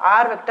இருக்குது,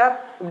 ஆர் வெக்டார்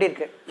இப்படி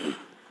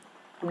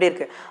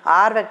இருக்குது,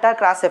 R vector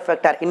cross F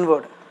vector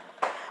inward.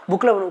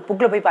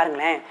 புக்கில் போய்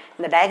பாருங்களேன்,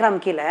 இந்த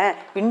டயக்ராம் கீழே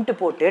இன்ட்டு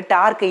போட்டு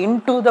டார்க்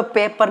இன்டு த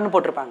பேப்பர்னு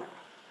போட்டிருப்பாங்க.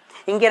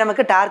 இங்கே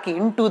நமக்கு டார்க்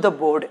இன்டு த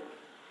போர்டு.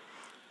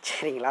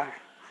 சரிங்களா?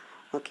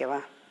 ஓகேவா?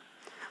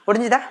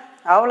 முடிஞ்சுதா?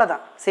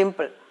 அவ்வளோதான்,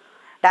 சிம்பிள்.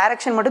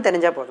 டைரக்ஷன் மட்டும்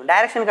தெரிஞ்சால் போதும்.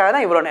 டைரக்ஷனுக்காக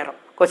தான் இவ்வளோ நேரம்,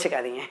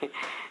 கோச்சிக்காதீங்க.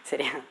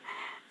 சரியா?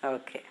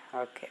 Okay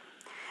okay.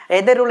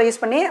 எந்த ரூலை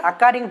யூஸ் பண்ணி?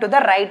 According to the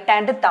right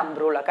hand thumb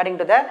rule. According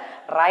to the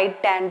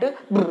right hand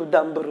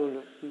thumb rule.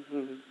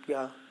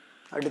 யா,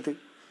 அடுத்து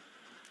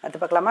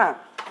பார்க்கலாமா?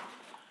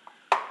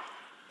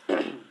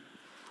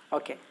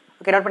 ஓகே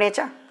ஓகே, நோட்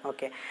பண்ணியாச்சா?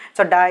 ஓகே.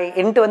 ஸோ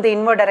இன்ட்டு வந்து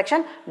இன்வர்ட்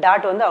டைரக்ஷன்,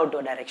 டாட் வந்து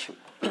அவுட்வர்ட் டைரக்ஷன்.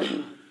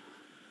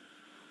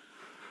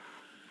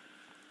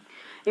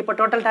 இப்போ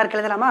டோட்டல் டார்க்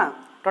எழுதலாமா?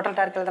 டோட்டல்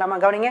டார்க் எழுதலாமா?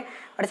 கவனிங்க.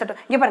 அடுத்த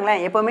இங்கே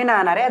பாருங்களேன், எப்போவுமே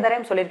நான் நிறைய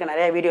தடவை சொல்லியிருக்கேன்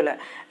நிறைய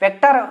வீடியோவில்,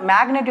 வெக்டார்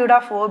மேக்னிடியூட்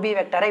ஆஃப் ஓபி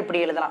வெக்டாரை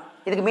இப்படி எழுதலாம்.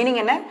 இதுக்கு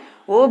மீனிங் என்ன?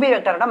 OP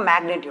வெக்டாரோட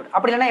magnitude.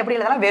 அப்படி இல்லைன்னா எப்படி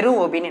எழுதலாம்?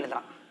 வெறும் ஓபின்னு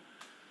எழுதலாம்,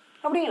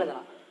 அப்படியும்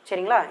எழுதலாம்.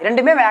 சரிங்களா?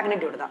 ரெண்டுமே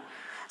மேக்னிடியூட் தான்.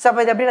 ஸோ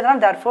அப்போ இது எப்படி எழுதலாம்?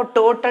 therefore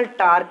டோட்டல்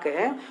டார்க்கு,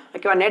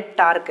 ஓகேவா, net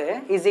torque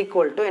is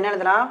equal to என்ன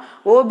எழுதலாம்?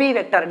 OP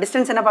vector.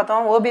 டிஸ்டன்ஸ் என்ன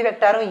பார்த்தோம்? ஓபி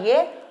வெக்டாரும் ஏ,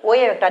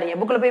 ஓஏ வெக்டார் ஏ.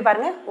 புக்கில் போய்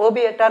பாருங்க,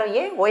 ஓபி வெக்டாரும்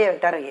ஏ, ஓஏ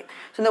வெக்டாரும் ஏ.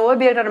 ஸோ இந்த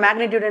ஓபி வெக்டார்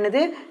மேக்னிடியூட்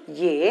என்னது?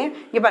 ஏ.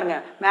 இங்கே பாருங்க,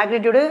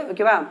 மேக்னிடியூடு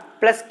ஓகேவா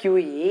ப்ளஸ்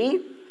கியூஇ,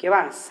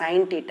 ஓகேவா,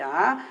 சைன் தீட்டா,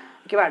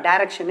 ஓகேவா,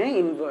 டைரக்ஷனு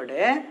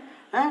இன்வேர்டு,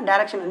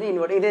 டைரக்ஷன் வந்து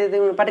இன்வேர்டு.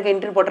 இது பாட்டுக்கு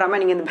இன்டர்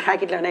போட்டுறாமல் நீங்கள் இந்த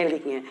ப்ராக்கெட்டில் வேணால்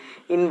எழுதிக்கிங்க,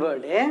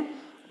 இன்வேர்டு,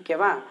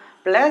 ஓகேவா,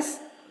 ப்ளஸ்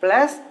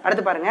ப்ளஸ்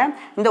அடுத்து பாருங்கள்,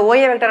 இந்த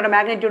ஓஏ வெக்டாரோட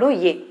மேக்னிடியூடும்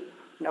ஏ.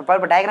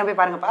 இப்போ டயக்ராம் போய்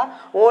பாருங்கப்பா,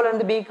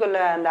 ஓலேருந்து பிக்குள்ள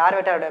அந்த ஆர்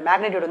வெக்டாரோட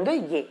மேக்னிடியூட் வந்து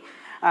ஏ.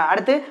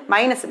 அடுத்து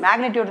மைனஸ்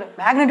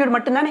மேக்னிடியூட்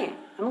மட்டும்தானே,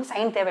 நமக்கு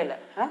சைன் தேவையில்லை.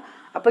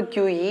 அப்போ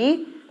கியூஇ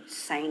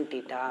சைன்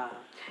தீட்டா.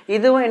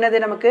 இதுவும் என்னது?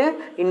 நமக்கு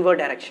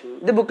இன்வர்ட் டைரக்ஷன்.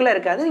 இது புக்கில்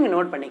இருக்காது, நீங்கள்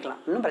நோட்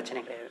பண்ணிக்கலாம், ஒன்றும்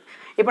பிரச்சனை கிடையாது.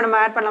 இப்போ நம்ம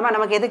ஆட் பண்ணலாமா?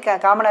 நமக்கு எது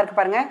காமனாக இருக்குது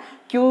பாருங்கள்,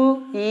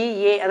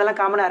 QEA அதெல்லாம்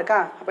காமனாக இருக்கா?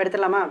 அப்போ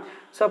எடுத்துடலாமா?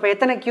 ஸோ அப்போ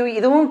எத்தனை Q?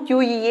 இதுவும்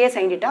QEA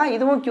சைன் தீட்டா,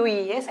 இதுவும்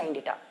QEA சைன்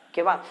தீட்டா.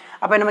 ஓகேவா?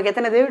 அப்போ நமக்கு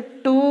எத்தனைது?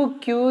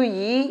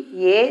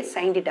 2QEA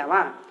sign தீட்டாவா?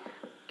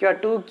 ஓகேவா,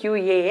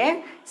 2QAA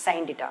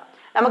சைன் தீட்டா.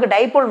 நமக்கு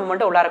டைபோல்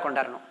மூமெண்ட்டை உள்ளார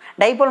கொண்டாடணும்.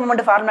 டைபோல்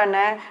மூமெண்ட் ஃபார்முலா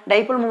என்ன?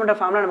 டைபோல் மூமெண்ட்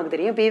ஃபார்முலா நமக்கு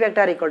தெரியும், P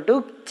vector equal to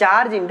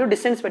charge into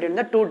distance between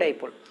the two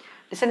dipole.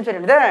 Distance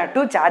between the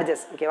two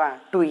charges, ஓகேவா,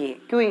 2A,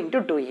 Q இன்டூ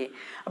 2A.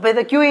 அப்போ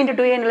இதை Q இன்டூ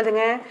 2A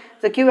எழுதுங்க.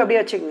 ஸோ Q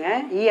அப்படியே வச்சுக்கோங்க,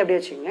 E அப்படியே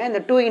வச்சுக்கோங்க. இந்த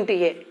 2 into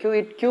A,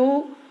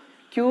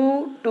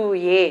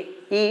 Q2A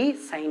E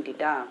sine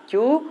theta,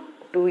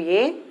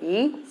 Q2A E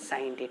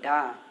sine theta.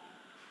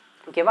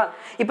 ஓகேவா?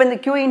 இப்போ இந்த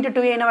Q இன்டூ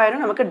 2A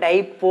என்னவாயிரும்? நமக்கு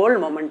டைபோல்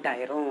மொமெண்ட்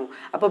ஆயிரும்.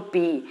 அப்போ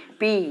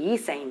PE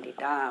சைன்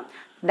தீட்டா.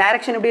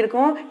 டைரக்ஷன் எப்படி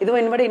இருக்கும்?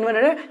 இதுவும்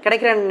இன்வர்டு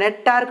கிடைக்கிற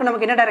நெட்டாக இருக்கும்.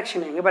 நமக்கு என்ன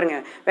டைரக்ஷன்? இங்கே பாருங்க,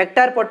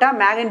 வெக்டார் போட்டால்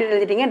மேக்னிடியூட்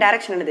எழுதிட்டீங்க,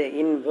 டைரக்ஷன் என்னது?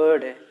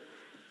 இன்வர்டு.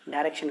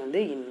 டைரக்ஷன்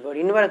வந்து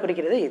இன்வர்டு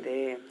குறிக்கிறது இது.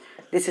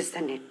 This is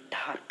the net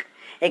dark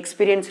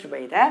experienced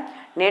by the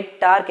net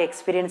dark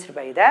experienced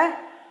by the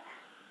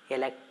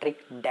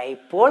electric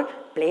dipole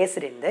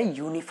placed in the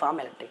uniform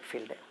electric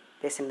field.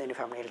 Place in the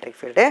uniform electric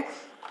field.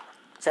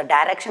 So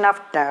direction of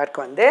dark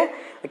வந்து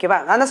ஓகேவா,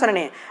 நான் தான்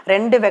சொன்னேன்,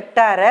 ரெண்டு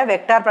வெக்டாரை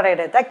vector product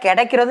எடுத்தால்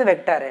கிடைக்கிறது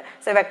vector.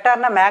 So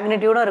வெக்டார்னா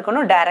மேக்னிடியூடும்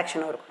இருக்கணும்,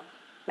 டைரக்ஷனும் இருக்கணும்.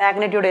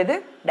 மேக்னிடியூட் எது?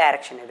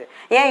 டைரக்ஷன் எது?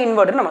 ஏன்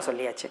இன்வர்டுன்னு நம்ம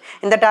சொல்லியாச்சு.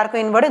 இந்த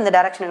டார்க்கும் இன்வர்டு, இந்த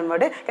டைரக்ஷன்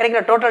இன்வர்டு,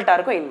 கிடைக்கிற டோட்டல்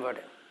டார்க்கும்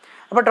இன்வர்டு.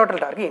 அப்போ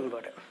total torque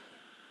inward.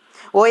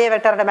 OA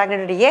வெக்டாரோட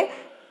magnitude ஏ,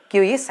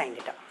 QE சைன்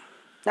தீட்டா.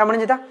 நான்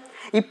முடிஞ்சுதா?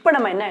 இப்போ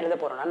நம்ம என்ன எழுத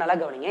போகிறோம்னா, நல்லா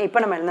கவனிங்க. இப்போ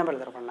நம்ம என்ன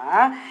எழுத போகிறோம்னா,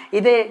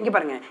 இது இங்கே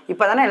பாருங்கள்,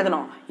 இப்போ தானே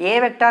எழுதணும், ஏ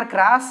வெக்டார்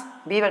கிராஸ்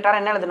பி வெக்டார்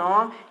என்ன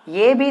எழுதணும்?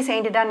 AB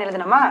sign தீட்டான்னு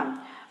எழுதணுமா?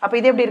 அப்போ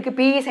இது எப்படி இருக்குது?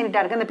 PE சைன்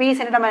தீட்டா இருக்குது. அந்த PE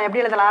சைன் தீட்டா நம்ம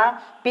எப்படி எழுதலாம்?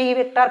 P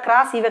vector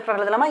cross E vector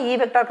எழுதலாமா? E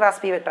vector cross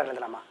P vector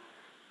எழுதலாமா?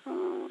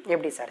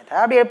 எப்படி சார் இது?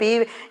 அப்படியே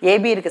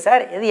AB இருக்குது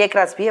சார், இது A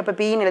கிராஸ் P, அப்போ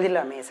Pன்னு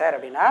எழுதிடலாமே சார்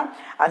அப்படின்னா,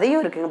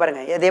 அதையும் இருக்குங்க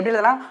பாருங்கள். இது எப்படி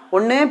எழுதலாம்?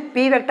 ஒன்று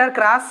P vector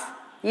cross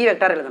E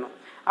vector எழுதணும்,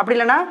 அப்படி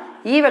இல்லைனா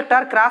E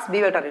vector cross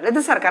B vector.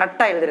 எது சார்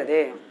கரெக்டாக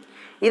எழுதுறது?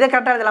 இதை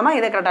கரெக்டாக எழுதலாமா,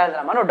 இதை கரெக்டாக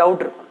எழுதலாமான்னு ஒரு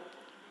டவுட் இருக்கும்.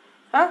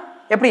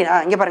 எப்படின்னா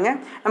இங்கே பாருங்கள்,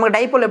 நமக்கு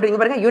டைபோல் எப்படி இங்கே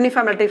பாருங்கள்,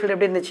 யூனிஃபார்ம் எலக்ட்ரிக் ஃபீல்டு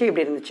எப்படி இருந்துச்சு?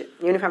 இப்படி இருந்துச்சு.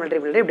 யூனிஃபார்ம்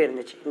எலக்ட்ரிக் ஃபீல்டு இப்படி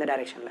இருந்துச்சு, இந்த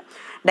டைரக்ஷனில்.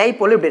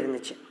 டைபோல் இப்படி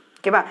இருந்துச்சு.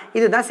 ஓகேவா,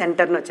 இதுதான்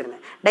சென்டர்னு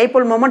வச்சுருந்தேன்.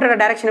 டைபோல் மொமெண்டோட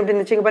டைரக்ஷன் எப்படி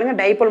இருந்துச்சு? இங்கே பாருங்கள்,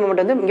 டைபோல்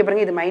மொமெண்ட் வந்து இங்கே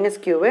பாருங்கள், இது மைனஸ்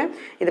கியூவு,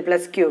 இது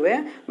ப்ளஸ் கியூவு.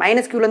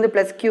 மைனஸ் கியூலேருந்து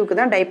ப்ளஸ் கியூக்கு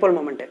தான் டைபோல்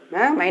மொமெண்ட்.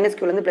 மைனஸ்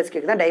கியூலேருந்து ப்ளஸ்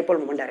கியூக்கு தான்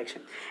dipole moment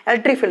direction.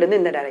 Electric field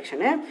வந்து இந்த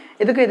டைரக்ஷனு.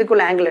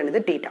 இதுக்குள்ள ஆங்கிள்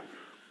என்னது? டீட்டா.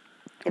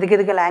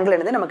 இதுக்குள்ள ஆங்கிள்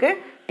என்னது? நமக்கு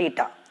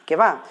டீட்டா.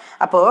 ஓகேவா?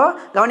 அப்போது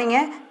கவனிங்க,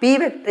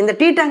 இந்த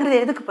டீட்டாங்கிறது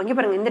எதுக்கு? இங்கே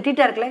பாருங்கள், இந்த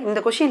டீட்டா இருக்குல்ல, இந்த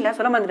கொஷினில்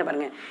சொல்ல வந்துட்டு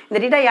பாருங்கள், இந்த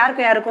டீட்டா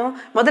யாருக்கும்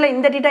முதல்ல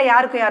இந்த டீட்டா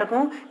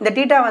யாருக்கும் இந்த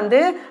டீட்டா வந்து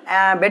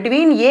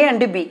between A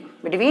and B,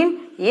 between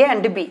A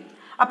and B.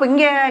 அப்போ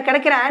இங்கே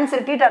கிடைக்கிற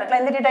ஆன்சர் டீட்டா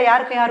இருக்குல்ல, இந்த டீட்டா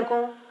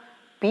யாருக்கும்?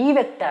 P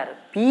vector.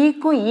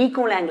 Pக்கும்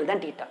ஈக்குவல் ஆங்கிள்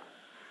தான் டீட்டா.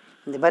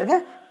 இந்த பாருங்க,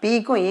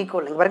 Pக்கும்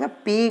ஈக்குவல், இங்கே பாருங்க,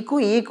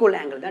 Pக்கும் ஈக்குவல்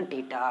ஆங்கிள் தான்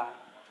டீட்டா.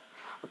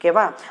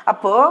 ஓகேவா?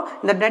 அப்போது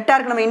இந்த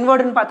நெட்டாருக்கு நம்ம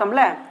இன்வர்டுன்னு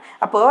பார்த்தோம்ல,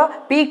 அப்போது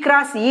P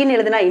கிராஸ் Eன்னு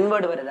எழுதுனா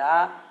இன்வர்டு வருதா,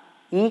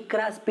 E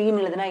கிராஸ்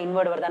Pன்னு எழுதுனா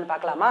இன்வர்டு வருதான்னு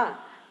பார்க்கலாமா?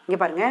 இங்கே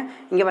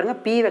பாருங்கள்,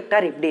 P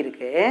வெக்டார் இப்படி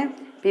இருக்குது,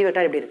 P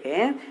வெக்டார் இப்படி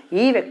இருக்குது,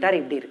 E வெக்டார்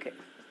இப்படி இருக்குது.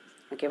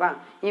 ஓகேவா?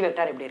 E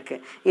வெக்டார் இப்படி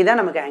இருக்குது.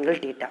 இதுதான் நமக்கு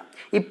ஆங்கிள் டீட்டா.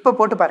 இப்போ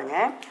போட்டு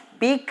பாருங்கள்,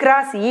 P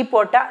கிராஸ் E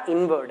போட்டால்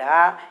இன்வர்டா,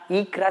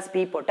 E கிராஸ்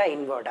P போட்டால்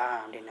இன்வர்டா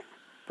அப்படின்னு.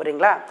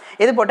 புரியுங்களா?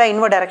 எது போட்டால்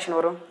இன்வர்ட் டைரக்ஷன்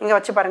வரும்? இங்கே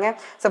வச்சு பாருங்கள்.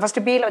 ஸோ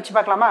ஃபஸ்ட்டு பியில் வச்சு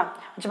பார்க்கலாமா?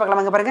 இங்கே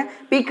பாருங்கள்,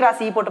 பி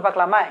கிராஸ் இ போட்டு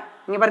பார்க்கலாமா?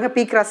 இங்கே பாருங்கள்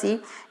பி கிராஸ் இ.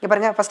 இங்கே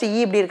பாருங்கள் ஃபஸ்ட்டு இ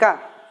இப்படி இருக்கா,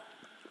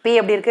 பி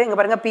எப்படி இருக்குது, இங்கே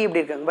பாருங்கள் பி இப்படி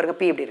இருக்குது, இங்கே பாருங்கள்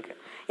பி இப்படி இருக்குது.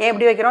 ஏன்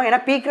இப்படி வைக்கிறோம்? ஏன்னா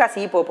பி கிராஸ்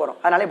இ போகிறோம்,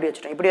 அதனால் இப்படி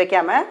வச்சுட்டோம். இப்படி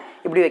வைக்காமல்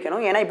இப்படி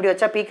வைக்கணும், ஏன்னா இப்படி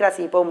வச்சா பி கிராஸ்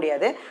இ போக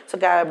முடியாது. ஸோ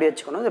இப்படி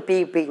வச்சுக்கணும். ஸோ பி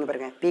இங்கே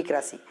பாருங்கள் பி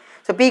கிராஸ் இ.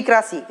 ஸோ பி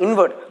கிராஸ் இ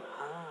இன்வர்டு,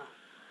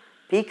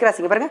 பி கிராஸ்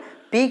இங்கே பாருங்கள்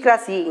பி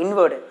கிராஸ் இ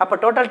இன்வர்டு. அப்போ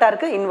total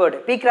torque inward,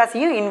 B cross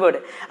இயும் inward.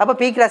 அப்போ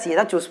பி கிராஸ் இ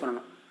தான் சூஸ்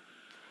பண்ணணும்.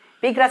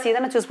 பி கிராஸ் இ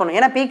தானே சூஸ் பண்ணணும்,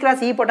 ஏன்னா பி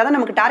கிராஸ் இ போட்டால் தான்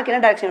நமக்கு டார்க்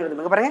என்ன டைரக்ஷன் வருது.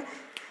 இங்கே பாருங்கள்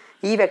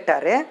இ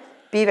வெக்டாரு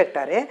பி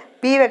வெக்டாரு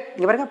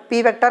இங்கே பாருங்கள் பி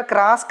வெக்டார்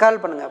கிராஸ்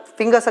கர்ல் பண்ணுங்கள்,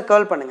 ஃபிங்கர்ஸை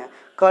கர்ல்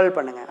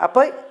பண்ணுங்கள்.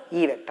 அப்போ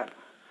இ வெக்டார்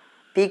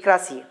பி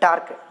கிராஸ் இ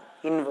டார்க்கு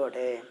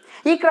இன்வர்டு.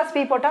 இ கிராஸ்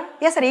பி போட்டால்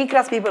ஏன் சார் இ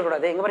கிராஸ் பி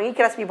போடக்கூடாது? இங்கே பாருங்கள் இ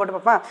கிராஸ் பி போட்டு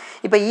பார்ப்பா.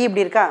 இப்போ இ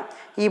இப்படி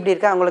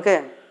இருக்கா உங்களுக்கு.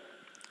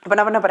 இப்போ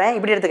நான் பண்ண போகிறேன்,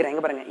 இப்படி எடுத்துக்கிறேன்.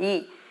 இங்கே பாருங்கள்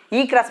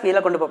இ கிராஸ்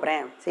பியில் கொண்டு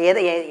போகிறேன். ஸோ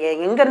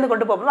எங்கேருந்து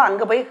கொண்டு போகிறோமோ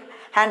அங்கே போய்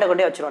ஹேண்டை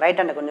கொண்டே வச்சுருவோம், ரைட்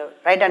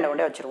ஹேண்டை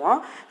கொண்டே வச்சுருவோம்.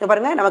 இது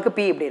பாருங்கள் நமக்கு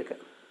பி இப்படி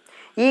இருக்குது.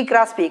 இ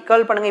கிராஸ் பி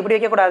கேர்ள் பண்ணுங்கள். இப்படி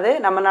வைக்கக்கூடாது,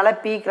 நம்மளால்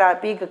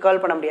பிக்கு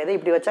கேர்ள் பண்ண முடியாது,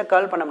 இப்படி வச்சா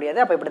கேர்ள் பண்ண முடியாது.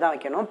 அப்போ இப்படி தான்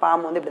வைக்கணும்,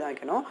 பாம்பு வந்து இப்படி தான்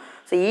வைக்கணும்.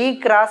 ஸோ இ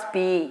கிராஸ்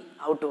பி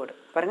அவுட்வேர்டு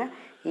பாருங்கள்,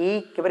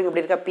 பாருங்க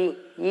இப்படி இருக்கா பி,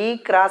 இ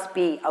கிராஸ்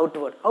பி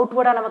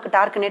அவுட்வேர்டாக நமக்கு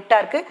டார்க்கு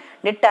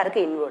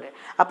நெட்டாருக்கு இன்வேர்டு.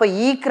 அப்போ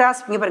இ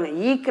கிராஸ் இங்கே பாருங்கள்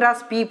இ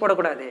கிராஸ் பி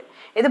போடக்கூடாது,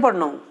 எது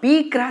போடணும்? பி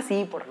கிராஸ்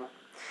இ போடணும்.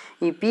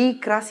 பி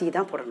கிராஸ் இ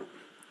தான் போடணும்.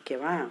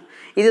 ஓகேவா?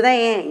 இதுதான்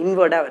ஏன்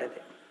இன்வேர்டாக வருது,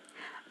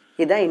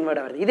 இதுதான்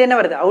இன்வேர்டாக வருது. இது என்ன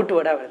வருது?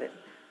 அவுட்வேர்டாக வருது.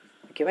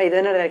 ஓகேவா? இது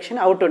என்ன டைரக்ஷன்?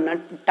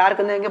 அவுட்வேர்ட்.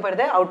 டார்க் வந்து எங்கே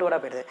போயிடுது? அவுட்வேர்டாக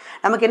போயிடுது.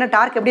 நமக்கு என்ன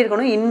டார்க் எப்படி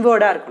இருக்கணும்?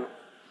 இன்வேர்டாக இருக்கணும்.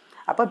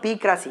 அப்போ பி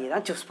கிராஸ் இ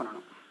தான் சூஸ்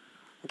பண்ணணும்.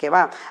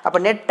 ஓகேவா? அப்போ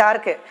net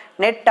torque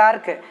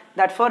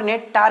that for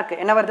net dark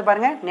என்ன வருது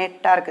பாருங்கள், net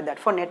dark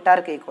that for net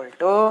dark equal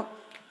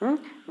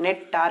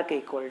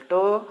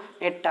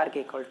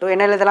to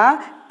என்ன எழுதலாம்?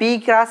 B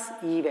cross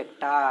E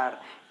vector,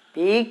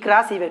 B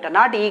cross E vector,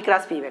 not E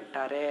cross B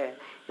vector.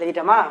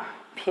 எழுதிட்டோமா?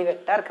 B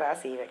vector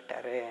cross E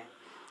vector.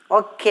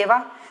 ஓகேவா?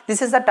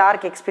 This is the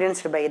dark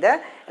experienced by the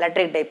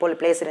electric dipole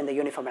placed in the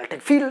uniform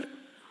electric field.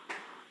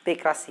 B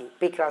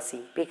cross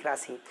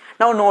E.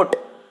 Now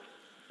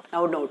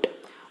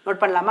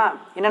note பண்ணலாமா?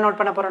 என்ன note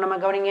பண்ண போகிறோம்? நம்ம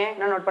கவனிங்க,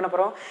 என்ன note பண்ண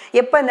போகிறோம்?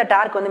 எப்போ இந்த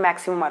டார்க் வந்து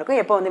மேக்ஸிமமாக இருக்கும்,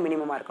 எப்போ வந்து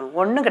மினிமமாக இருக்கணும்?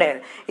 ஒன்றும் கிடையாது.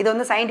 இது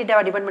வந்து sin θ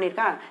டிபெண்ட்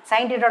பண்ணியிருக்கான்.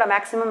 sin θ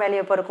மேக்ஸிமம் வேல்யூ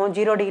எப்போ இருக்கும்?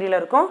 0 டிகிரியில்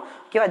இருக்கும்.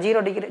 ஓகேவா? 0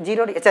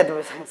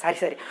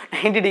 சாரி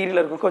 90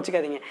 டிகிரியில் இருக்கும்,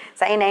 கோச்சிக்காதீங்க.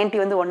 sin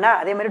 90 வந்து 1,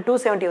 அதே மாதிரி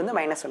 270 வந்து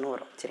 -1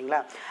 வரும்.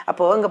 சரிங்களா?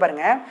 அப்போது இங்கே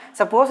பாருங்கள்,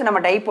 சப்போஸ்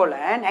நம்ம டைப்போல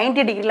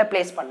 90 டிகிரியில்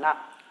ப்ளேஸ் பண்ணால்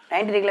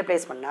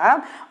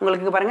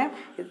உங்களுக்கு இங்கே பாருங்கள்,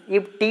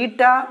 இப்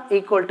θ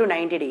ஈக்குவல் டு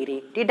 90 டிகிரி.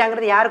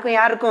 θங்கிறது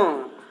யாருக்கும்?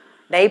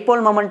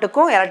 Dipole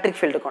மொமெண்ட்டுக்கும் electric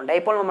ஃபீல்டுக்கும்.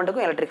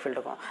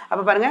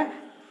 அப்போ பாருங்கள்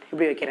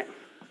இப்படி வைக்கிறேன்,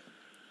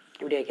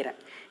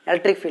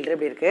 எலக்ட்ரிக் ஃபீல்டு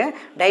எப்படி இருக்குது?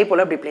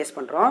 டைபோலை இப்படி ப்ளேஸ்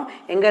பண்ணுறோம்.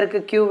 எங்கே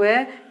இருக்குது க்யூவு?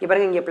 இங்கே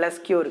பாருங்கள், இங்கே ப்ளஸ்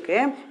க்யூ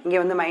இருக்குது, இங்கே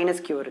வந்து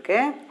மைனஸ் க்யூ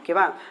இருக்குது.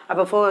 ஓகேவா?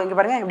 அப்போ இங்கே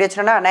பாருங்கள் இப்படி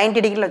வச்சுட்டோம்னா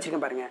 90 டிகிரியில்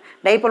வச்சுருக்கேன் பாருங்கள்.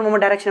 டைபோல்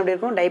மொமெண்ட் டைரக்ஷன் எப்படி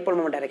இருக்கும்? டைபோல்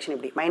மொமெண்ட் டைரக்ஷன்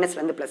இப்படி,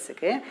 மைனஸ்லேருந்து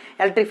ப்ளஸுக்கு.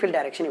 எலக்ட்ரிக் ஃபீல்டு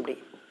டைரக்ஷன் இப்படி.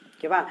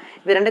 ஓகேவா?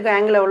 இது ரெண்டுக்கும்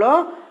ஆங்கிள் எவ்வளோ?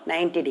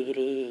 90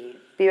 டிகிரி.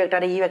 பி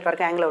வெக்டார் இ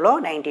வெக்டாருக்கு ஆங்கிள் எவ்வளோ?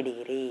 90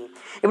 டிகிரி.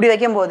 இப்படி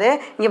வைக்கும்போது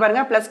இங்கே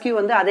பாருங்கள் ப்ளஸ் கியூ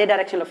வந்து அதே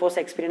டைரக்ஷனில் ஃபோர்ஸ்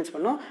எக்ஸ்பீரியன்ஸ்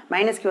பண்ணும்,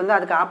 மைனஸ் கியூ வந்து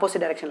அதுக்கு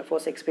ஆப்போசிட் டைரக்ஷனில்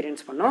ஃபோர்ஸ்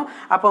எக்ஸ்பீரியன்ஸ் பண்ணும்.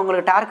 அப்போ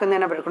உங்களுக்கு டார்க் வந்து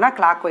என்ன இருக்குன்னா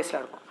கிளாக் வைஸில்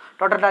இருக்கும்.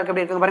 டோட்டல் டார்க்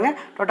எப்படி இருக்குங்க பாருங்கள்,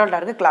 total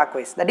torque clock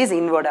wise, that is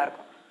இன்வர்டாக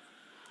இருக்கும்.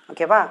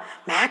 ஓகேவா?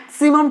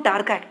 மேக்ஸிமம்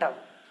டார்க் ஆக்ட்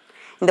ஆகும்.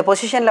 இந்த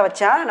பொசிஷனில்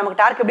வச்சா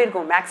நமக்கு டார்க் எப்படி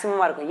இருக்கும்?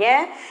 மேக்ஸிமமாக இருக்கும்.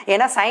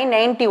 ஏன்னா sin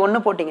 90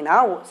 1 போட்டிங்கன்னா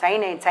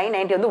sin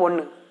 90 வந்து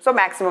 1, ஸோ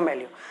மேக்ஸிமம்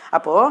வேல்யூ.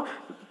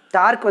 அப்போது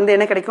டார்க் வந்து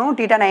என்ன கிடைக்கும்?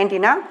 θ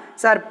 90னா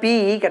சார்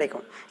பிஇ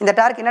கிடைக்கும். இந்த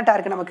டார்க் என்ன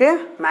டார்க்? நமக்கு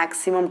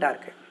மேக்ஸிமம்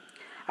டார்க்கு.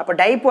 அப்போ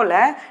டைப்போல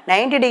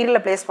 90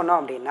 டிகிரியில் ப்ளேஸ் பண்ணோம்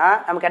அப்படின்னா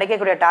நமக்கு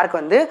கிடைக்கக்கூடிய டார்க்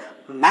வந்து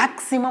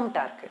மேக்ஸிமம்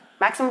டார்க்கு.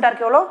 மேக்ஸிமம்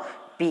டார்க் எவ்வளோ?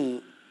 பிஇ.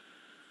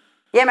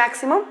 ஏன்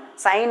மேக்ஸிமம்?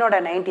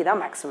 சைனோட 90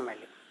 தான் மேக்ஸிமம்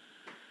வேல்யூ.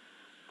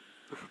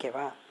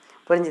 ஓகேவா?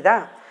 புரிஞ்சுதா?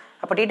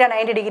 அப்போ θ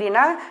 90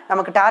 டிகிரினா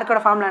நமக்கு டார்க்கோட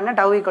ஃபார்முலா என்ன?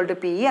 டவு ஈக்குவல் டு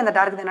பிஇ. அந்த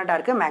டார்க்கு என்ன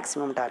டார்க்கு?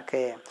 Maximum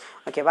torque.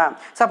 ஓகேவா?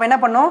 ஸோ அப்போ என்ன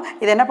பண்ணும்?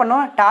 இது என்ன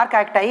பண்ணும்? டார்க்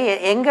ஆக்ட் ஆகி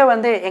எங்கே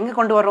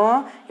கொண்டு வரும்?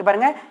 இப்போ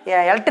பாருங்கள்,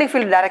 எலக்ட்ரிக்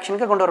ஃபீல்டு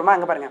டைரக்ஷனுக்கு கொண்டு வருமா?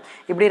 அங்கே பாருங்கள்,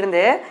 இப்படி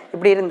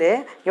இருந்து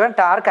இவன்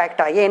டார்க்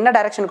ஆக்ட் ஆகி என்ன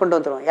டைரக்ஷன் கொண்டு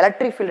வந்துடும்?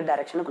 எலக்ட்ரிக் ஃபீல்டு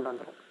டைரக்ஷனுக்கு கொண்டு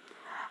வந்துடும்.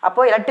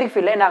 அப்போது எலக்ட்ரிக்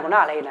ஃபீல்டில் என்ன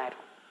ஆகும்னா அலைன்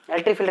ஆயிரும்.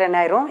 எலக்ட்ரிக் ஃபீல்டு என்ன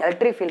ஆயிரும்?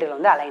 எலக்ட்ரிக் ஃபீல்டில்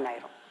வந்து அலைன்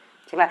ஆயிரும்.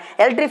 சரிங்களா?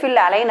 எலக்ட்ரிக்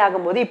ஃபீல்டில் அலைன்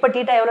ஆகும்போது இப்போ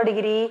θ எவ்வளோ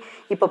டிகிரி?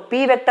 இப்போ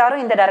பி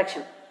வெக்டாரும் இந்த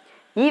டைரக்ஷன்,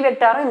 இ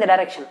வெக்டாரும் இந்த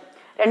டைரக்ஷன்,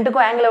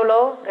 ரெண்டுக்கும் ஆங்கிள் எவ்வளோ?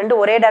 ரெண்டு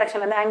ஒரே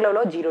டைரக்ஷன்ல இருந்து ஆங்கிள்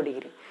எவ்வளோ? 0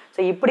 டிகிரி. ஸோ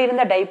இப்படி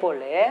இருந்த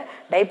டைபோல்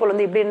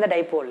வந்து இப்படி இருந்த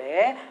டைபோல்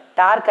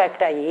டார்க்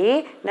ஆக்ட் ஆகி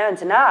என்ன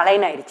வந்துச்சுன்னா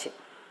அலைன் ஆயிடுச்சு.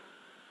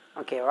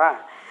 ஓகேவா?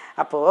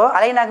 அப்போது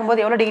அலைன்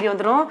ஆகும்போது எவ்வளோ டிகிரி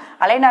வந்துடும்?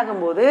 அலைன்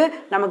ஆகும்போது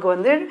நமக்கு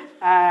வந்து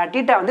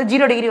θ வந்து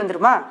 0 டிகிரி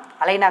வந்துடுமா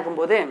அலைன்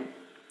ஆகும்போது?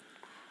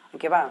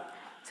 ஓகேவா?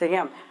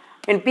 சரியா?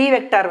 when p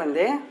vector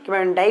வந்து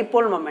when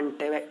dipole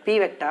moment p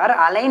vector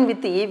align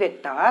with e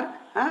vector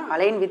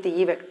align with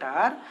e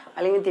vector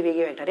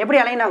எப்படி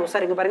அலைன் ஆகும்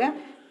சார்? இங்கே பாருங்கள்,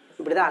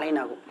 இப்படி தான் அலைன்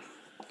ஆகும்.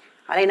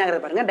 அலைன்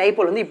ஆகிறது பாருங்கள்,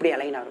 டைபோல் வந்து இப்படி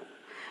அலைன் ஆகும்.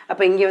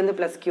 அப்போ இங்கே வந்து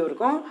ப்ளஸ் கியூ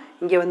இருக்கும்,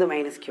 இங்கே வந்து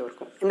மைனஸ் கியூ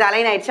இருக்கும். இந்த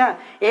அலைன் ஆயிடுச்சா?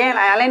 ஏன்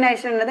அலைன்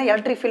ஆயிடுச்சுன்னா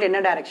எலக்ட்ரிக் ஃபீல்டு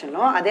என்ன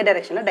டைரக்ஷனோ அதே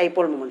டைரக்ஷனில்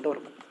டைபோல் மூமெண்ட்டும்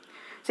இருக்கும்.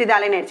 ஸோ இது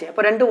அலைன் ஆயிடுச்சு.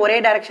 அப்போ ரெண்டும் ஒரே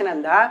டைரக்ஷன்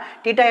இருந்தால்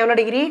தீட்டா எவ்வளோ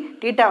டிகிரி?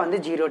 தீட்டா வந்து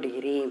 0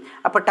 டிகிரி.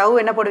 அப்போ டவ்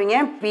என்ன போடுவீங்க?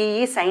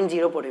 பிஇ sin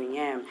 0 போடுவீங்க.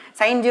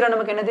 sin 0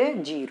 நமக்கு என்னது?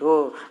 0.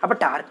 அப்போ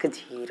டார்க்கு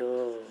 0.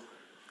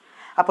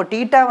 அப்போ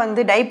தீட்டா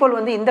வந்து டைபோல்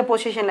வந்து இந்த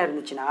பொசிஷனில்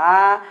இருந்துச்சுன்னா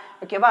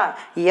ஓகேவா,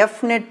 எஃப்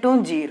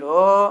நெட்டும்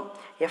 0,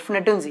 எஃப்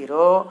நெட்டும்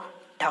 0,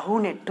 டவு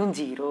நெட்டும்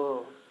 0,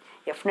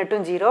 எஃப்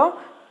நெட்டும் 0,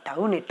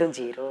 டவு நெட்டும்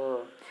 0.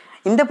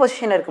 இந்த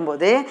பொசிஷனில்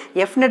இருக்கும்போது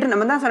எஃப் நெட்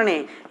நம்ம தான்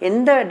சொன்னேன்,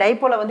 எந்த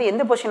டைபோலை வந்து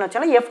எந்த பொசிஷன்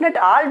வச்சாலும் எஃப்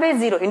நெட் ஆல்வேஸ்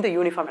 0 இந்த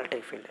uniform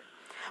electric field.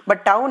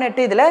 But tau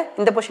net இதில்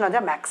இந்த பொசிஷன்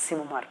வச்சா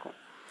மேக்ஸிமமாக இருக்கும்,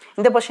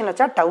 இந்த பொசிஷன்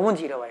வச்சா டவும்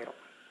 0 ஆயிரும்.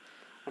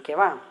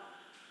 ஓகேவா,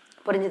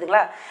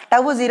 புரிஞ்சுதுங்களா?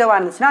 டவு 0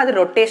 இருந்துச்சுன்னா அது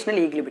ரொட்டேஷனல்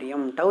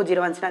ஈக்லிபிரியம். டவு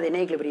 0 இருந்துச்சுன்னா அது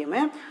என்ன ஈக்லிபிரியம்?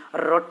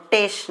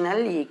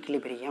 Rotational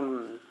equilibrium.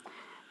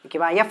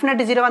 ஓகேவா, எஃப்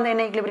நெட் 0 வந்து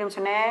என்ன ஈக்லிபிரியம்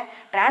சொன்னேன்?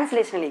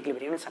 டிரான்ஸ்லேஷனல்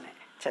ஈக்லிபிரியம்னு சொன்னேன்.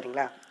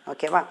 சரிங்களா,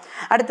 ஓகேவா.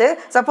 அடுத்து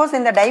சப்போஸ்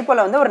இந்த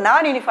டைபோலை வந்து ஒரு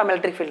நான் யூனிஃபார்ம்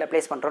எலக்ட்ரிக் ஃபீல்டில்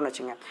ப்ளேஸ் பண்ணுறோன்னு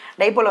வச்சுங்க.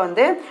 டைபோலை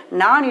வந்து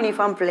நான்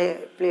யூனிஃபார்ம்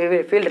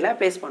ஃபீல்டில்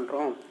ப்ளேஸ்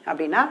பண்ணுறோம்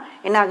அப்படின்னா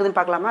என்ன ஆகுதுன்னு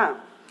பார்க்கலாமா?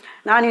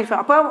 நான்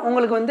யூனிஃபார்ம் அப்போ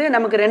உங்களுக்கு வந்து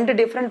நமக்கு 2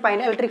 டிஃப்ரெண்ட்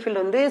பாயிண்ட் எலக்ட்ரிக்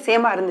ஃபீல்டு வந்து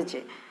சேமாக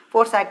இருந்துச்சு.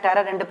 ஃபோர்ஸ் ஆக்டார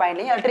 2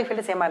 பாயிண்ட்லையும் எலக்ட்ரிக்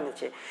ஃபீல்டு சேமாக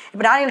இருந்துச்சு.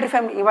 இப்போ நான்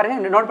யூனிஃபார்ம்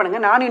பாருங்க, நோட்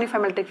பண்ணுங்கள், நான்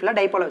யூனிஃபார்ம் எலக்ட்ரிக் ஃபீல்டில்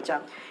டைபோலை வச்சா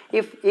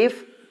இஃப்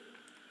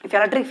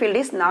எலக்ட்ரிக்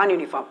ஃபீல்ட் இஸ் நான்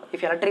uniform,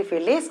 if electric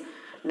field is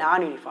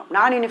நான்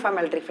யூனிஃபார்ம்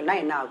எலக்ட்ரிக் ஃபீல்ட்னா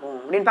என்ன ஆகும்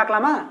அப்படின்னு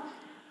பார்க்கலாமா?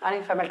 நான்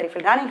யூனிஃபார்ம் எலக்ட்ரிக்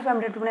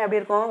ஃபீல்டு எப்படி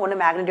இருக்கும்? ஒன்று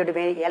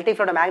மேக்னெட்டிவிட்டி, எலக்ட்ரிக்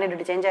ஃபீல்டோட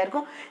மேக்னெட்டிவிட்டி சேஞ்ச்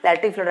ஆயிருக்கும், இல்லை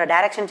எலக்ட்ரிக் ஃபீல்டோட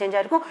டைரக்ஷன் சேஞ்ச்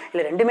ஆயிருக்கும்,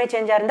 இல்லை ரெண்டுமே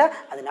சேஞ்ச் இருந்தால்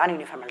அது நான்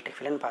யூனிஃபார்ம் எலக்ட்ரிக்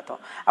ஃபீல்டுன்னு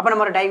பார்த்தோம். அப்போ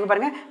நம்ம ஒரு டைப்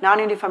பாருங்க,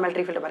 நான் யூனிஃபார்ம்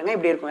எலக்ட்ரிக் ஃபீல்டு பாருங்க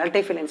இப்படி இருக்கும்.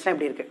 எலக்ட்ரிக் ஃபீல்ட் இன்ஸ்னா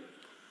இப்படி இருக்கு,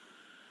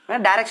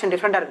 டைரக்ஷன்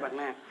டிஃப்ரெண்டாக இருக்கு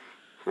பாருங்க.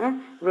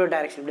 இப்படி ஒரு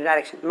டைரக்ஷன், இப்படி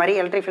டைரக்ஷன், இந்த மாதிரி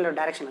எலக்ட்ரிக் ஃபீல்டோட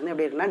டைரக்ஷன் வந்து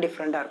எப்படி இருக்குன்னா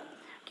டிஃப்ரெண்டாக இருக்கும்.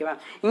 ஓகேவா,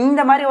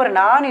 இந்த மாதிரி ஒரு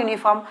நான்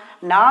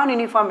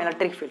யூனிஃபார்ம்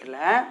எலக்ட்ரிக் ஃபீல்டில்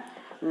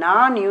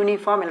நான்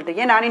யூனிஃபார்ம் எலக்ட்ரிக்,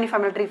 ஏன் நான்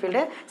uniform electric field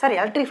sir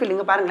electric field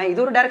இங்கே பாருங்களேன்,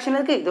 இது ஒரு டைரக்ஷன்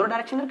இருக்குது, இது ஒரு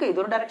டைரக்ஷன் இருக்குது, இது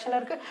ஒரு டைரக்ஷனில்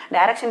இருக்குது,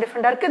 டைரக்ஷன்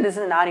டிஃப்ரெண்டாக இருக்குது. திஸ்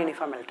இஸ் நான்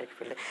யூனிஃபார்ம் எலக்ட்ரிக்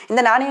ஃபீல்டு.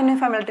 இந்த நான்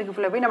யூனிஃபார்ம் எலக்ட்ரிக்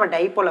ஃபீல்டில் போய் நம்ம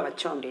டைபோலை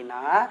வச்சோம் அப்படின்னா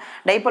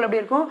டைபோல்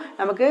எப்படி இருக்கும்?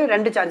 நமக்கு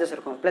 2 சார்ஜஸ்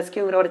இருக்கும், ப்ளஸ்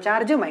கியூங்கிற ஒரு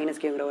சார்ஜ்,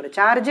 மைனஸ் கியூங்கிற ஒரு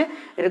சார்ஜ்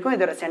இருக்கும்.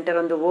 இதோட சென்டர்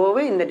வந்து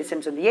ஓவு, இந்த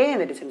டிஸ்டன்ஸ் வந்து ஏ,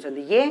 இந்த டிஸ்டன்ஸ்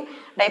வந்து ஏ.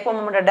 டைபோல்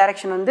மூமெண்டோட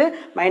டைரக்ஷன் வந்து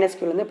minus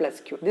கியூலேருந்து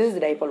plus Q. This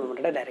is dipole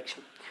மூமெண்டோட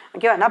direction.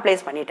 ஓகேவா, நான்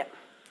ப்ளேஸ் பண்ணிட்டேன்.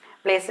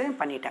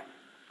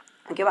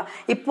 ஓகேவா,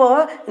 இப்போ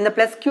இந்த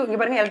ப்ளஸ் கியூ இங்கே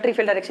பாருங்க, எலக்ட்ரிக்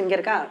ஃபீல்ட் டைரக்ஷன் இங்கே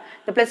இருக்கா,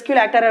 இந்த plus Q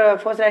actor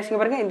force direction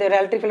பாருங்க, இந்த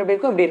எலக்ட்ரிக் ஃபீல்ட் எப்படி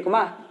இருக்கும்? இப்படி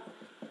இருக்குமா?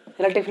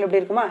 எலக்ட்ரிக் ஃபீல்ட் எப்படி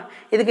இருக்குமா?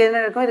 இதுக்கு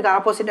என்ன இருக்கும்? இதுக்கு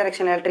ஆப்போசிட்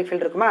டைரக்ஷன் எலக்ட்ரிக்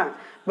ஃபீல்ட் இருக்குமா?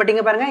 பட்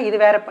இங்கே பாருங்க, இது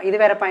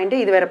வேற பாயிண்ட்,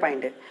 இது வேற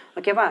பாயிண்ட்.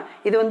 ஓகேவா,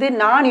 இது வந்து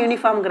நான்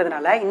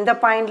யூனிஃபார்ம்ங்கிறதுனால இந்த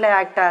பாயிண்ட்ல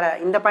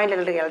இந்த பாயிண்ட்ல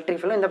எலக்ட்ரிக்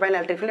ஃபீல்டும் இந்த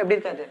பாயிண்ட்ல எலக்ட்ரிக் ஃபீல்டும் எப்படி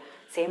இருக்காது?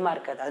 சேமாக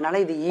இருக்காது. அதனால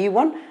இது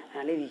E1,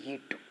 அதனால இது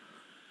E2.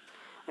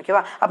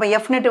 ஓகேவா, அப்போ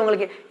எஃப் நெட்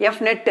உங்களுக்கு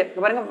எஃப் நெட்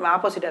பாருங்க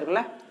ஆப்போசிட்டாக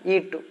இருக்குல்ல,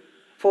 E2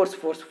 force,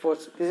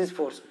 this is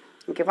force.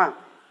 ஓகேவா,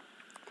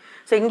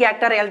 ஸோ இங்கே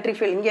ஆக்டர் எலக்ட்ரிக்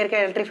ஃபீல்டு, இங்கே இருக்க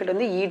எலக்ட்ரிக் ஃபீல்டு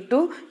வந்து E2,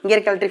 இங்கே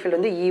இருக்க எலக்ட்ரிக் ஃபீல்டு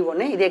வந்து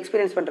E1. இது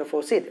எக்ஸ்பீரியன்ஸ் பண்ணுற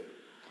ஃபோர்ஸ் இது.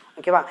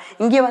 ஓகேவா,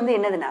 இங்கே வந்து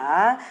என்னதுன்னா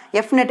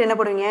எஃப் நெட் என்ன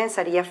போடுவீங்க?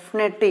 சரி, எஃப்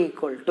நெட்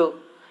ஈக்குவல் டு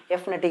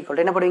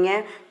என்ன போடுவீங்க?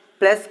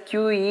 ப்ளஸ்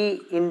QE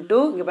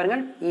இன்ட்டு இங்கே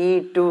பாருங்கள்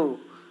E2.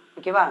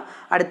 ஓகேவா,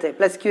 அடுத்து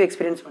ப்ளஸ் கியூ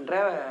எக்ஸ்பீரியன்ஸ் பண்ணுற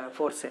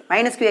ஃபோர்ஸு,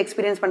 மைனஸ் கியூ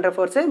எக்ஸ்பீரியன்ஸ் பண்ணுற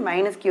force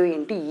minus Q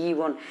into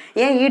E1.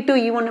 ஏன் E2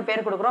 E1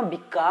 பேர் கொடுக்குறோம்?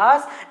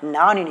 பிகாஸ்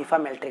நான்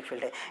யூனிஃபார்ம் எலக்ட்ரிக்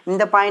ஃபீல்டு.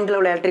 இந்த பாயிண்டில்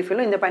உள்ள எலக்ட்ரிக்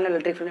ஃபீல்டும் இந்த பாயிண்டில்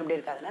எலக்ட்ரிக் ஃபீல்டும் எப்படி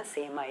இருக்காதுன்னா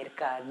சேமாக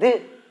இருக்காது,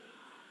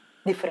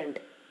 டிஃப்ரெண்ட்.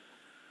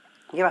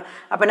 ஓகேவா,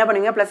 அப்போ என்ன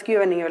பண்ணுவீங்க? ப்ளஸ்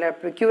கியூவை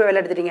நீங்கள் கியூவை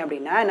வெளில எடுத்துட்டீங்க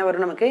அப்படின்னா என்ன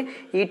வரும்? நமக்கு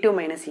E2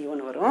 மைனஸ்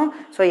E1 வரும்.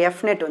 ஸோ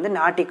எஃப் நெட் வந்து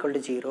not equal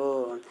to 0.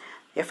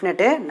 F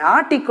net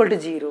not equal to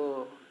 0.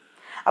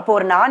 அப்போ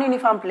ஒரு நான்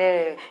யூனிஃபார்ம்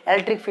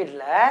எலக்ட்ரிக்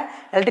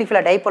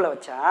ஃபீல்டில் டைபோலை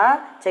வச்சா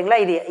சரிங்களா,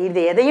 இது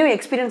எதையும்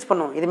எக்ஸ்பீரியன்ஸ்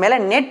பண்ணும், இது மேலே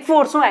நெட்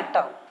ஃபோர்ஸும் ஆக்ட்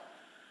ஆகும்.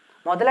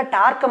 முதல்ல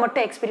டார்க்கை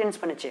மட்டும்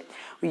எக்ஸ்பீரியன்ஸ் பண்ணுச்சு.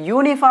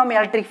 யூனிஃபார்ம்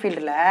எலக்ட்ரிக்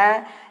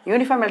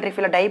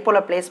ஃபீல்டில்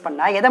டைபோலை ப்ளேஸ்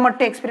பண்ணால் எதை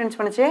மட்டும் எக்ஸ்பீரியன்ஸ்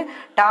பண்ணுச்சு?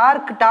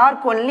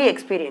 Dark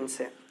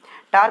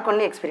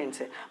only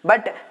experience.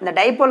 பட் இந்த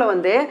டைபோலை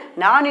வந்து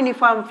நான்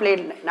யூனிஃபார்ம்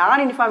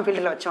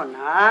ஃபீல்டில்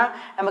வச்சோம்னா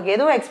நமக்கு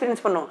எதுவும்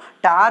எக்ஸ்பீரியன்ஸ் பண்ணும்,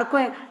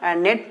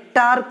 நெட்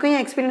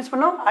டார்க்கையும் எக்ஸ்பீரியன்ஸ்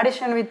பண்ணும்,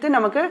 அடிஷன் வித்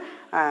நமக்கு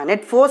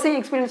நெட் ஃபோர்ஸையும்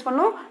எக்ஸ்பீரியன்ஸ்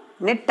பண்ணும்,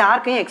 நெட்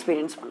டார்க்கையும்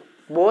எக்ஸ்பீரியன்ஸ் பண்ணும்,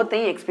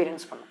 போத்தையும்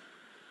எக்ஸ்பீரியன்ஸ் பண்ணும்.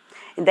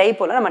 இந்த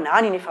டைபோலை நம்ம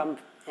நான் யூனிஃபார்ம்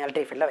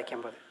எலக்ட்ரிக் ஃபீல்டில்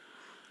வைக்கும்போது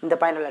இந்த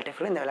பாயிண்ட் எலக்ட்ரிக்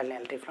ஃபீல்டும் இந்த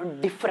எலக்ட்ரிக் ஃபீல்டும்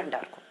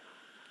டிஃப்ரெண்ட்டாக இருக்கும்.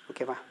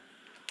 ஓகேவா,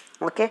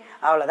 ஓகே,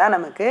 அவ்வளோதான்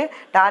நமக்கு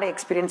டார்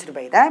experienced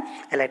by the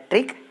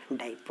electric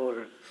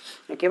dipole.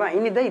 ஓகேவா,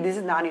 this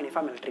is நான்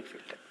uniform electric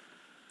field.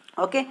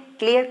 Okay,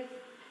 clear.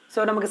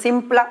 So நமக்கு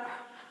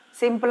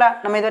சிம்பிளாக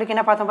நம்ம இது வரைக்கும்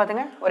என்ன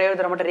பார்த்துங்க, ஒரே ஒரு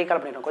தடவை மட்டும்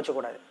ரீகால் பண்ணிடுறோம்,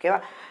 கொச்சக்கூடாது.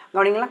 ஓகேவா,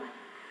 கவனிங்களா,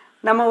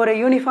 நம்ம ஒரு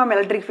யூனிஃபார்ம்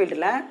எலக்ட்ரிக்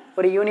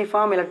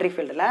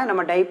ஃபீல்டில்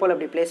நம்ம டைபோல்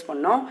அப்படி ப்ளேஸ்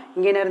பண்ணோம்.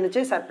 இங்கே என்ன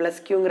இருந்துச்சு? Sir plus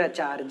கியூங்கிற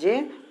charge.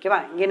 ஓகேவா,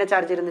 இங்கே என்ன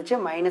சார்ஜ் இருந்துச்சு?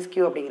 மைனஸ்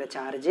கியூ அப்படிங்கிற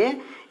சார்ஜு.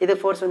 இது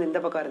ஃபோர்ஸ் வந்து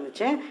இந்த பக்கம்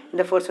இருந்துச்சு,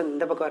 இந்த ஃபோர்ஸ் வந்து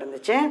இந்த பக்கம்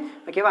இருந்துச்சு.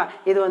 ஓகேவா,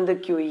 இது வந்து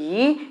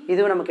QE,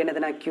 இதுவும் நமக்கு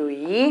என்னதுன்னா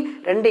QE.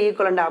 2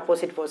 equal and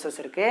opposite forces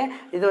இருக்குது.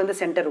 இது வந்து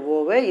சென்டர்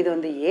ஓவு, இது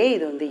வந்து A,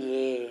 இது வந்து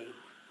A.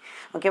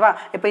 ஓகேவா?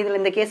 இப்போ இதில்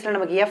இந்த கேஸில்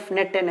நமக்கு எஃப்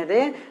நெட் என்னது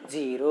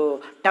 0,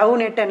 டவு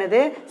நெட்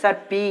என்னது sir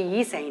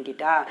BE sine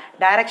theta,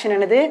 direction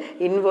என்னது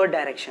இன்வர்ட்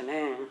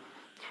டைரக்ஷனு.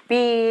 பி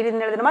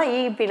எழுதுனா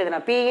இபி எழுதுனா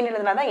பின்னு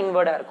எழுதுனா தான்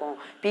இன்வர்டாக இருக்கும்,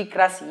 பி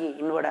கிராஸ் இ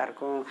இன்வர்டாக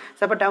இருக்கும்.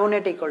 ஸோ அப்போ டவு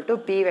net equal to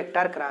be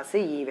vector cross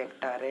E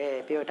vector,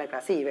 B vector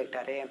cross E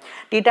vector.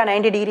 Theta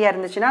 90 டிகிரியாக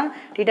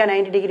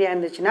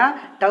இருந்துச்சுன்னா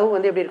டவு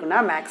வந்து எப்படி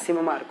இருக்குன்னா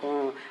மேக்ஸிமமாக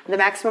இருக்கும். இந்த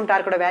மேக்ஸிமம்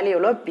டார்க்கோட வேல்யூ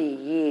எவ்வளோ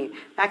பிஇ.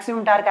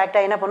 மேக்ஸிமம் டார்க்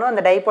ஆக்டாக என்ன பண்ணும்,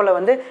 அந்த டைப்போலை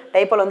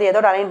வந்து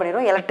எதோட அலைன்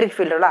பண்ணிடும், எலக்ட்ரிக்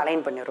ஃபீல்டோட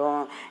அலைன்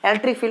பண்ணிடும்.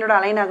 எலக்ட்ரிக் ஃபீல்டோட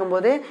அலைன்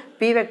ஆகும்போது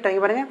பி வெக்டார்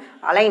இங்கே பாருங்கள்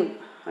அலைன்,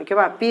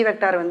 ஓகேவா? பி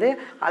வெக்டார் வந்து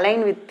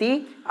align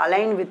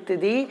with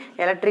the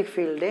electric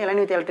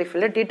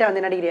field, theta வந்து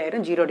என்ன டிகிரி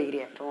ஆயிரும் 0 டிகிரி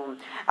ஆயிரும்.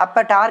 அப்போ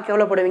டார்க்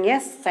எவ்வளோ போடுவீங்க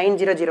sin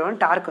 0 0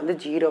 டார்க் வந்து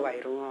 0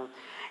 ஆயிரும்.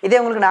 இதே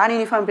உங்களுக்கு நான்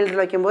யூனிஃபார்ம்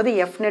ஃபில்டர் வைக்கும்போது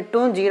எஃப்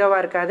நெட்டும்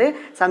 0வாக இருக்காது,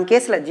 சம்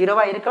கேஸில்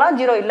 0வாக இருக்கலாம்,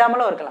 0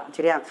 இல்லாமலும் இருக்கலாம்.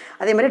 சரியா?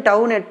 அதே மாதிரி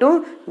டவு நெட்டும்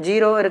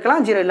 0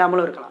 இருக்கலாம், 0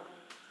 இல்லாமலும் இருக்கலாம்.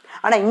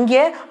 ஆனால்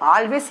இங்கே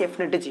ஆல்வேஸ்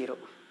எஃப் நெட்டு 0,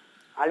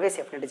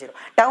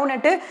 டவு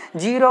நெட்டு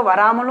 0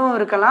 வராமலும்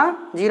இருக்கலாம்,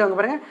 0 அங்கே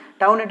பாருங்கள்,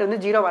 டவு நெட் வந்து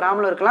 0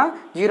 வராமலும் இருக்கலாம்,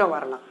 0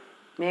 வரலாம்.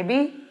 மேபி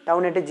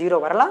டவு நெட்டு 0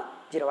 வரலாம்,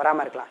 0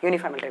 வராமல் இருக்கலாம்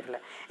யூனிஃபார்ம் டைப்பில்.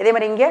 இதே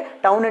மாதிரி இங்கே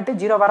டவு நெட்டு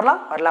 0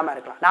 வரலாமல்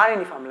இருக்கலாம். நான்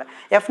யூனிஃபார்மில்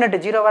எஃப் நெட்டு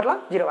 0 வரலாம்,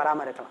 0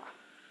 வராமல் இருக்கலாம்.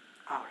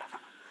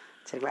 அவ்வளோதான்.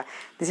 சரிங்களா?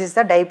 This is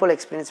the dipole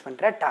experience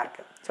பண்ணுற டார்க்.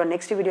 ஸோ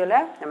நெக்ஸ்ட் வீடியோவில்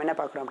நம்ம என்ன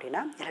பார்க்குறோம்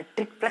அப்படின்னா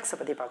எலக்ட்ரிக் ஃப்ளக்ஸை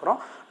பற்றி பார்க்குறோம்.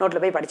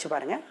 நோட்டில் போய் படித்து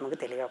பாருங்கள்,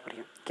 நமக்கு தெளிவாக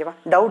புரியும். ஓகேவா?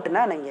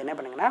 டவுட்னா நீங்கள் என்ன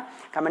பண்ணுங்கன்னா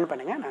கமெண்ட்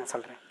பண்ணுங்கள், நான்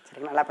சொல்கிறேன்.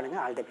 சரிங்களா? நல்லா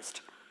பண்ணுங்கள். All the best.